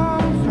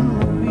belong to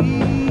me.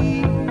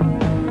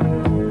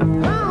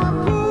 How my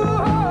poor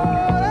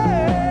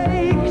heart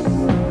aches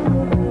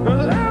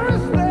with every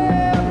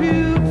step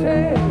you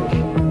take,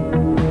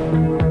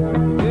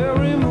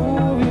 every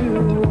move you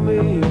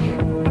make,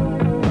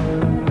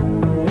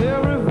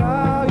 every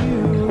vow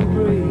you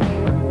break,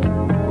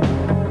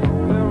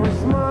 every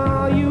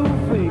smile you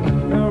fake,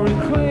 every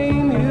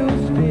claim you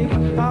stake,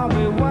 I'll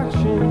be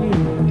watching you.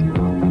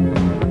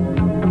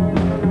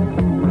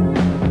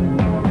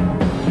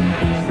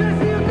 Since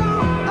you're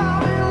gone,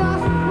 I've been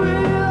lost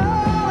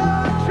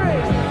without a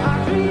trace. I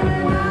dream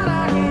at night,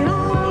 I can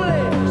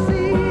only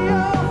see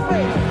your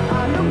face.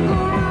 I look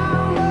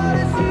around, but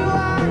it's you I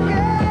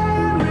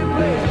can't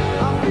replace.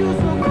 I feel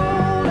so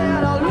cold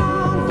and I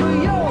long for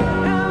your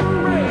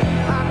embrace.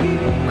 I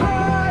keep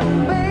crying,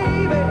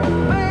 baby,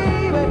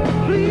 baby,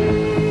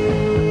 please.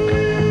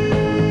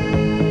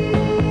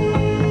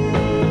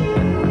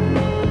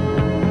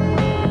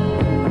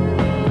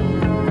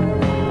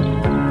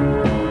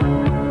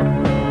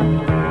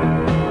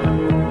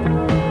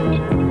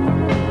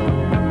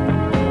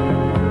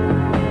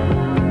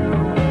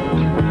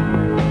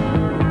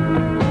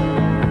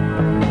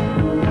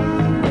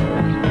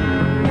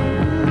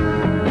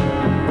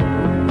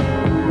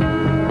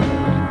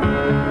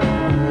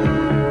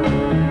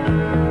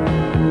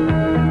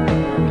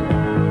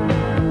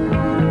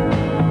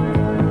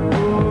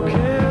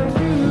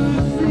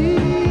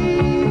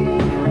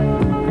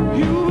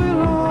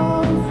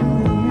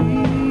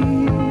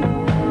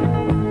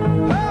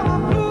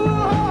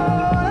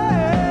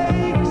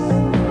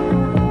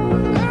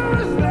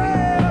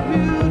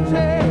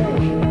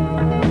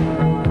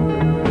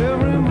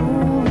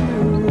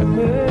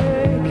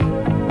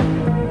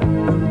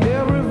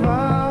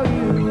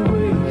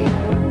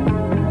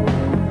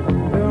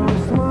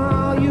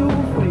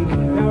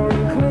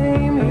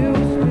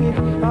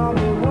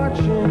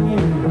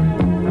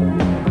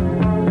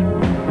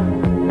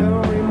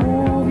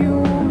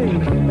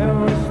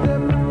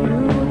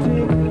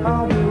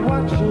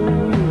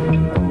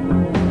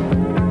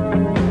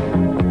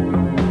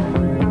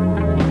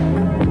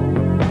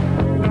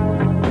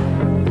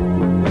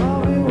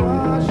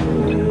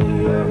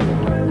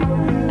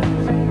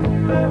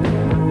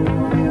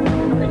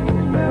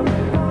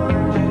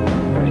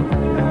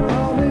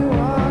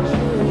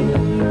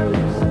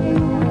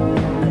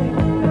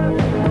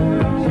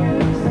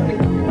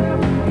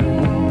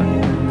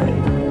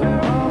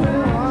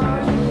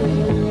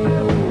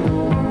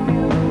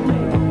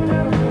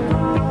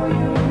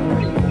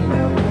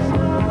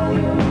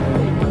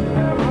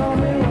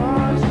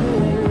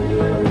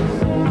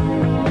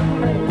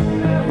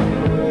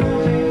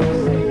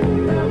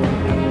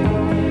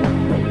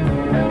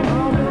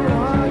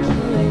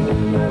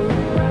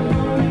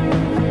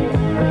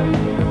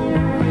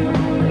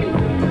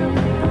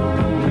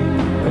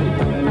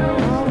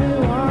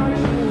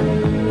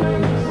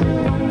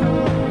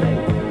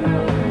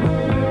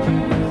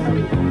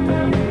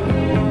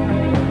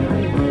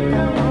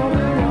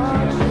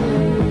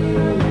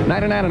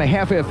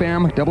 99.5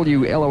 FM,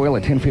 WLOL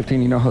at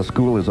 10:15. You know how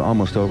school is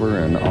almost over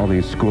and all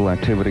these school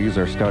activities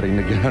are starting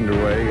to get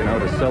underway,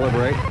 to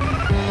celebrate.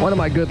 One of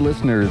my good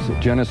listeners,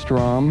 Jenna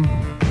Strom,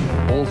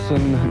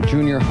 Olson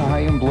Junior High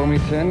in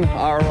Bloomington,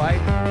 all right,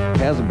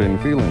 hasn't been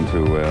feeling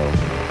too well.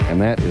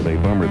 And that is a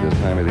bummer this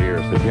time of the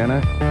year. So,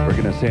 Jenna, we're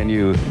going to send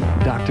you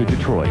Dr.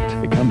 Detroit.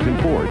 It comes in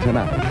 4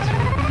 tonight.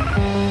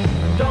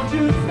 Don't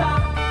you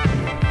stop.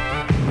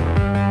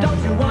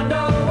 Don't you wonder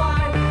why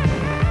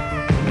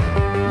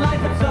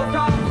life itself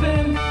drops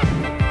in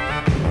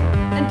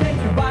and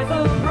takes you by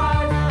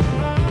surprise.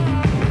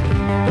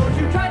 Don't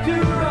you try to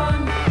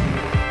run.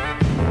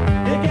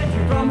 It gets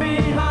you from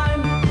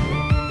behind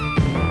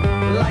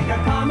like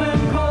a common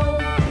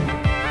cold.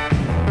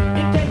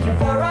 It takes you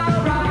for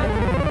a ride.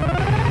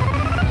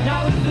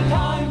 Now is the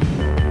time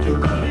to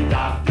go to the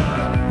doctor.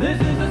 This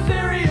is a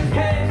serious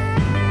case.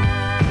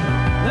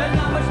 There's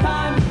not much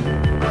time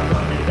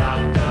for the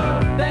doctor.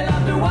 They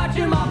love to watch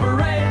him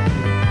operate.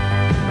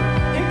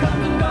 It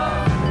comes and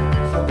goes.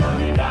 So go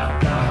to the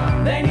doctor.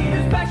 They need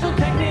a special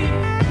technique.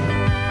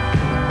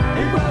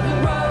 It grows and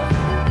grows.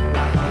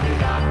 Not go to the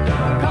doctor.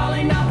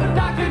 Calling out for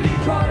Dr.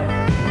 Detroit.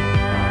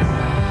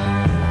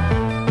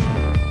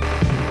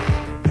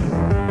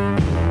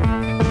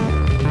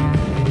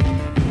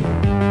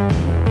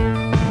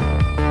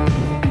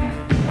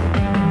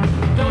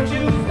 Don't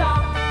you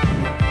stop.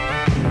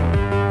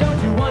 Don't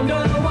you wonder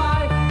why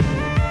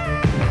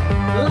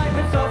life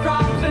itself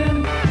drops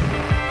in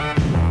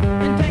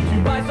and takes you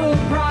by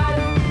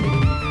surprise.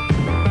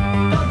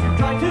 Don't you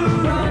try to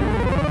run.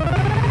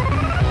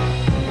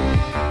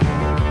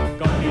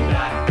 Go to the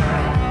doctor.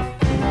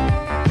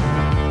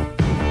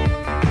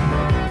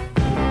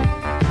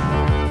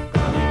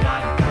 Go to the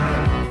doctor.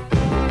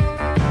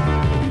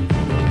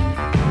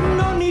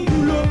 No need to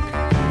look.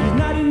 He's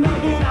not in the book.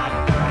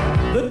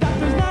 The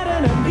doctor's not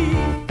an MD.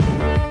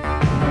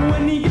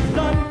 When he gets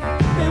done,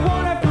 they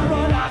won't have to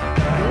run.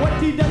 What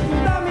he does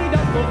without me,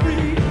 does for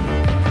free.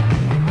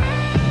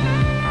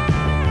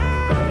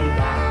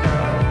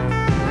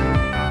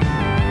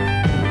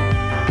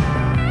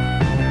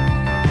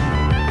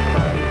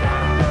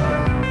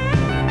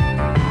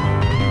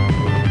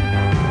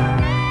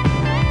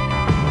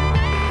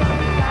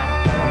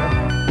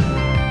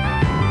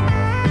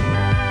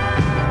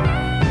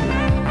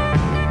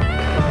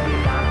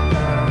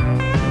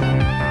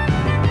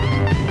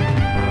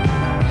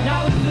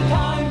 Now is the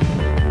time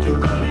to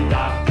go to the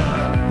doctor.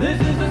 This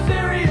is a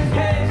serious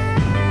case.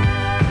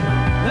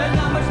 There's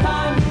not much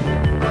time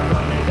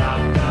for the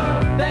doctor.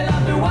 They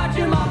love to watch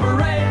him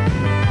operate.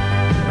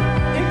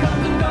 It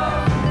comes and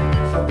goes.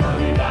 So go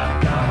to the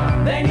doctor.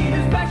 They need a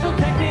special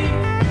technique.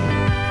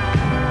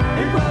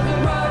 It grows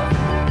and grows.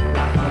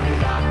 Not go to the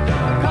doctor.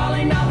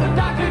 Calling out for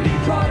Dr.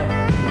 Detroit.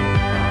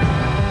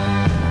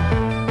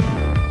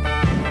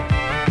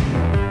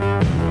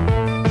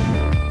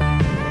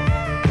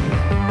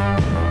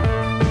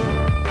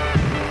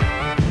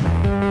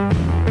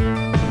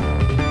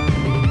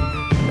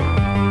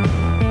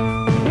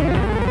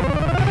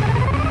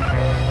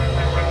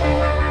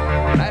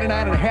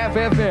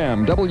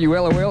 FM,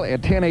 WLOL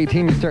at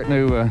 10:18. You're starting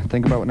to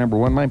think about what number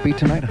 1 might be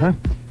tonight, huh?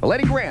 Well,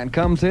 Eddie Grant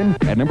comes in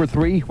at number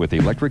 3 with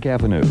Electric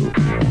Avenue.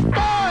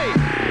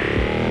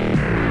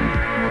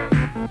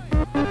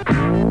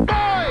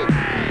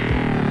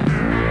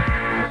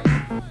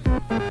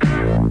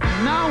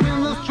 Now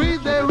in the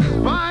street there is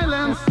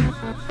violence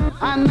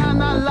and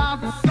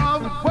lots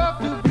of work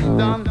to be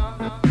done.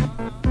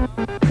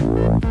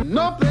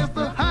 No place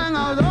to hang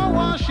out or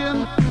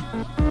washing,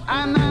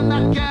 and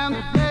I can't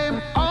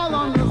blame all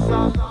on the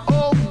sun.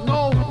 Oh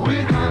no,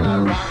 we're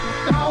gonna rock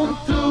down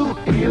to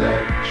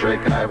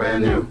Electric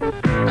Avenue,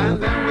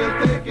 and then we'll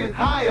take it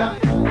higher.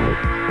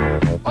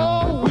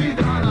 Oh, we're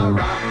gonna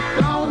rock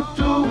down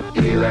to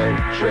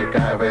Electric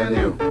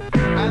Avenue,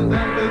 and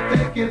then we'll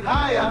take it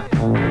higher.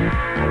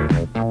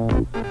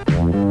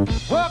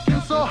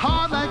 Working so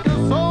hard like a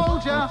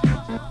soldier,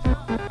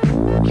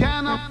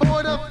 can't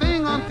afford a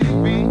thing on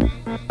TV.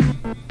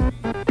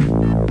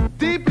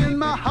 Deep in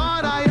my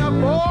heart I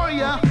abhor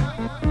ya.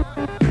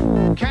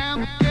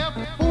 Can't get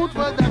food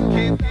for the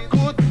kid.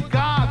 Good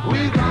God,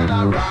 we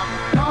gonna rock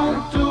down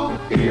to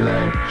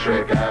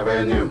Electric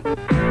Avenue,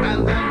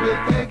 and then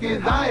we'll take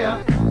it higher.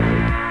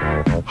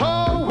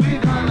 Oh, we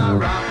gonna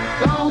rock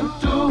down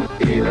to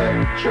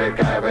Electric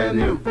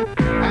Avenue,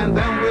 and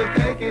then we'll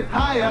take it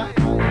higher.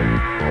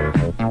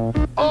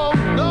 Oh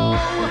no.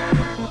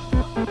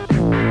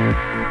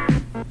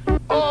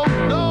 Oh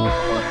no.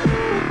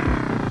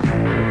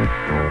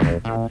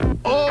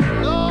 Oh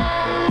no.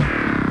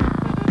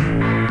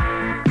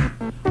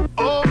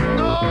 Oh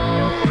no.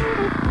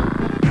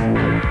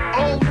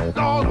 Oh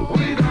no.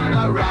 We're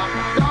gonna rock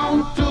down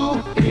to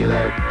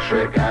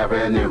Electric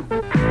Avenue,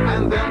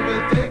 and then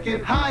we'll take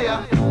it higher.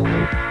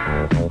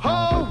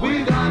 Oh,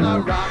 we're gonna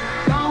rock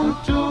down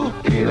to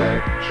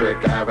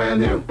Electric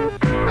Avenue,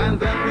 and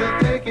then we'll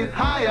take it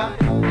higher.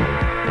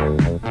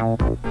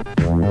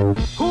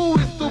 Who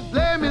is to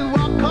blame in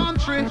what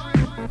country?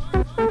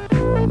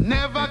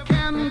 Never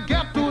can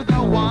get to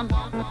the one.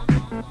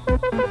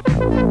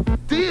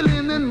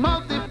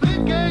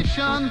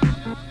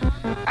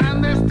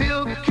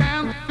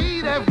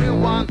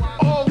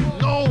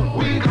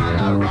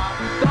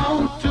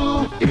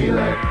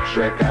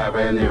 Electric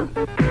Avenue,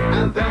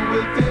 and then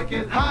we'll take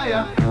it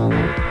higher.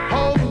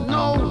 Oh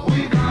no,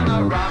 we're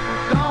gonna rock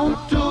down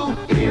to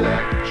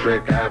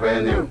Electric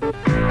Avenue,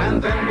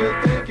 and then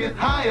we'll take it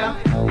higher.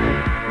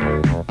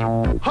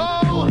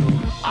 Oh,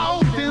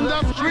 out in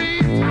the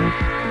street,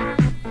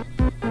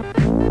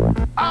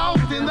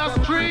 out in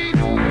the street,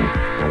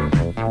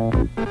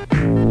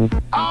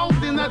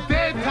 out in the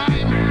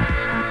daytime,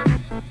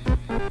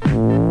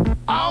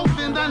 out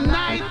in the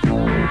night.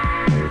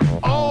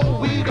 Oh,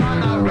 we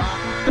gonna rock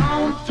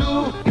down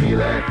to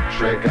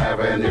Electric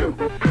Avenue,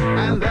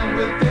 and then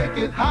we'll take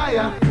it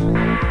higher.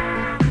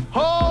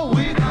 Oh,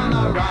 we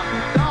gonna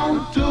rock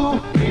down to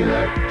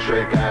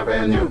Electric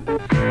Avenue,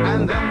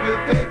 and then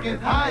we'll take it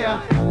higher.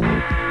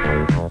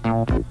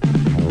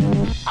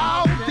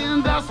 Out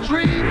in the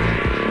street,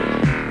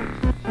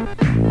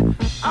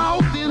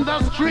 out in the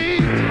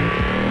street,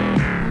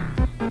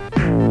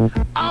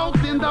 out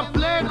in the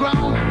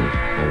playground,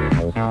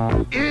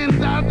 in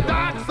the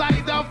dark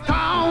side of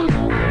town.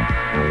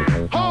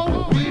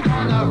 Oh, we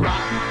gonna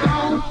rock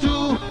down to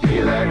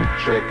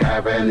Electric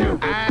Avenue,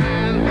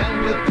 and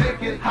then we'll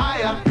take it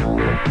higher.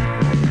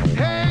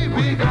 Hey,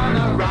 we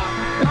gonna rock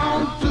down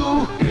to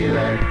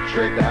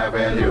Electric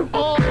Avenue.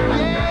 Oh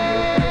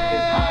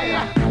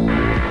yeah,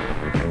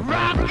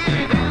 rock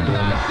it in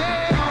the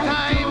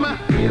daytime,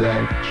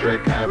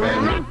 Electric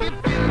Avenue. Rock it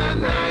in the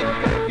night,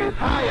 take it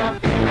higher,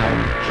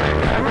 Electric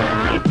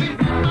Avenue. Rock it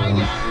in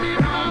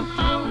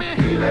Miami,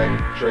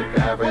 Electric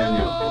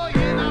Avenue. Oh, yeah.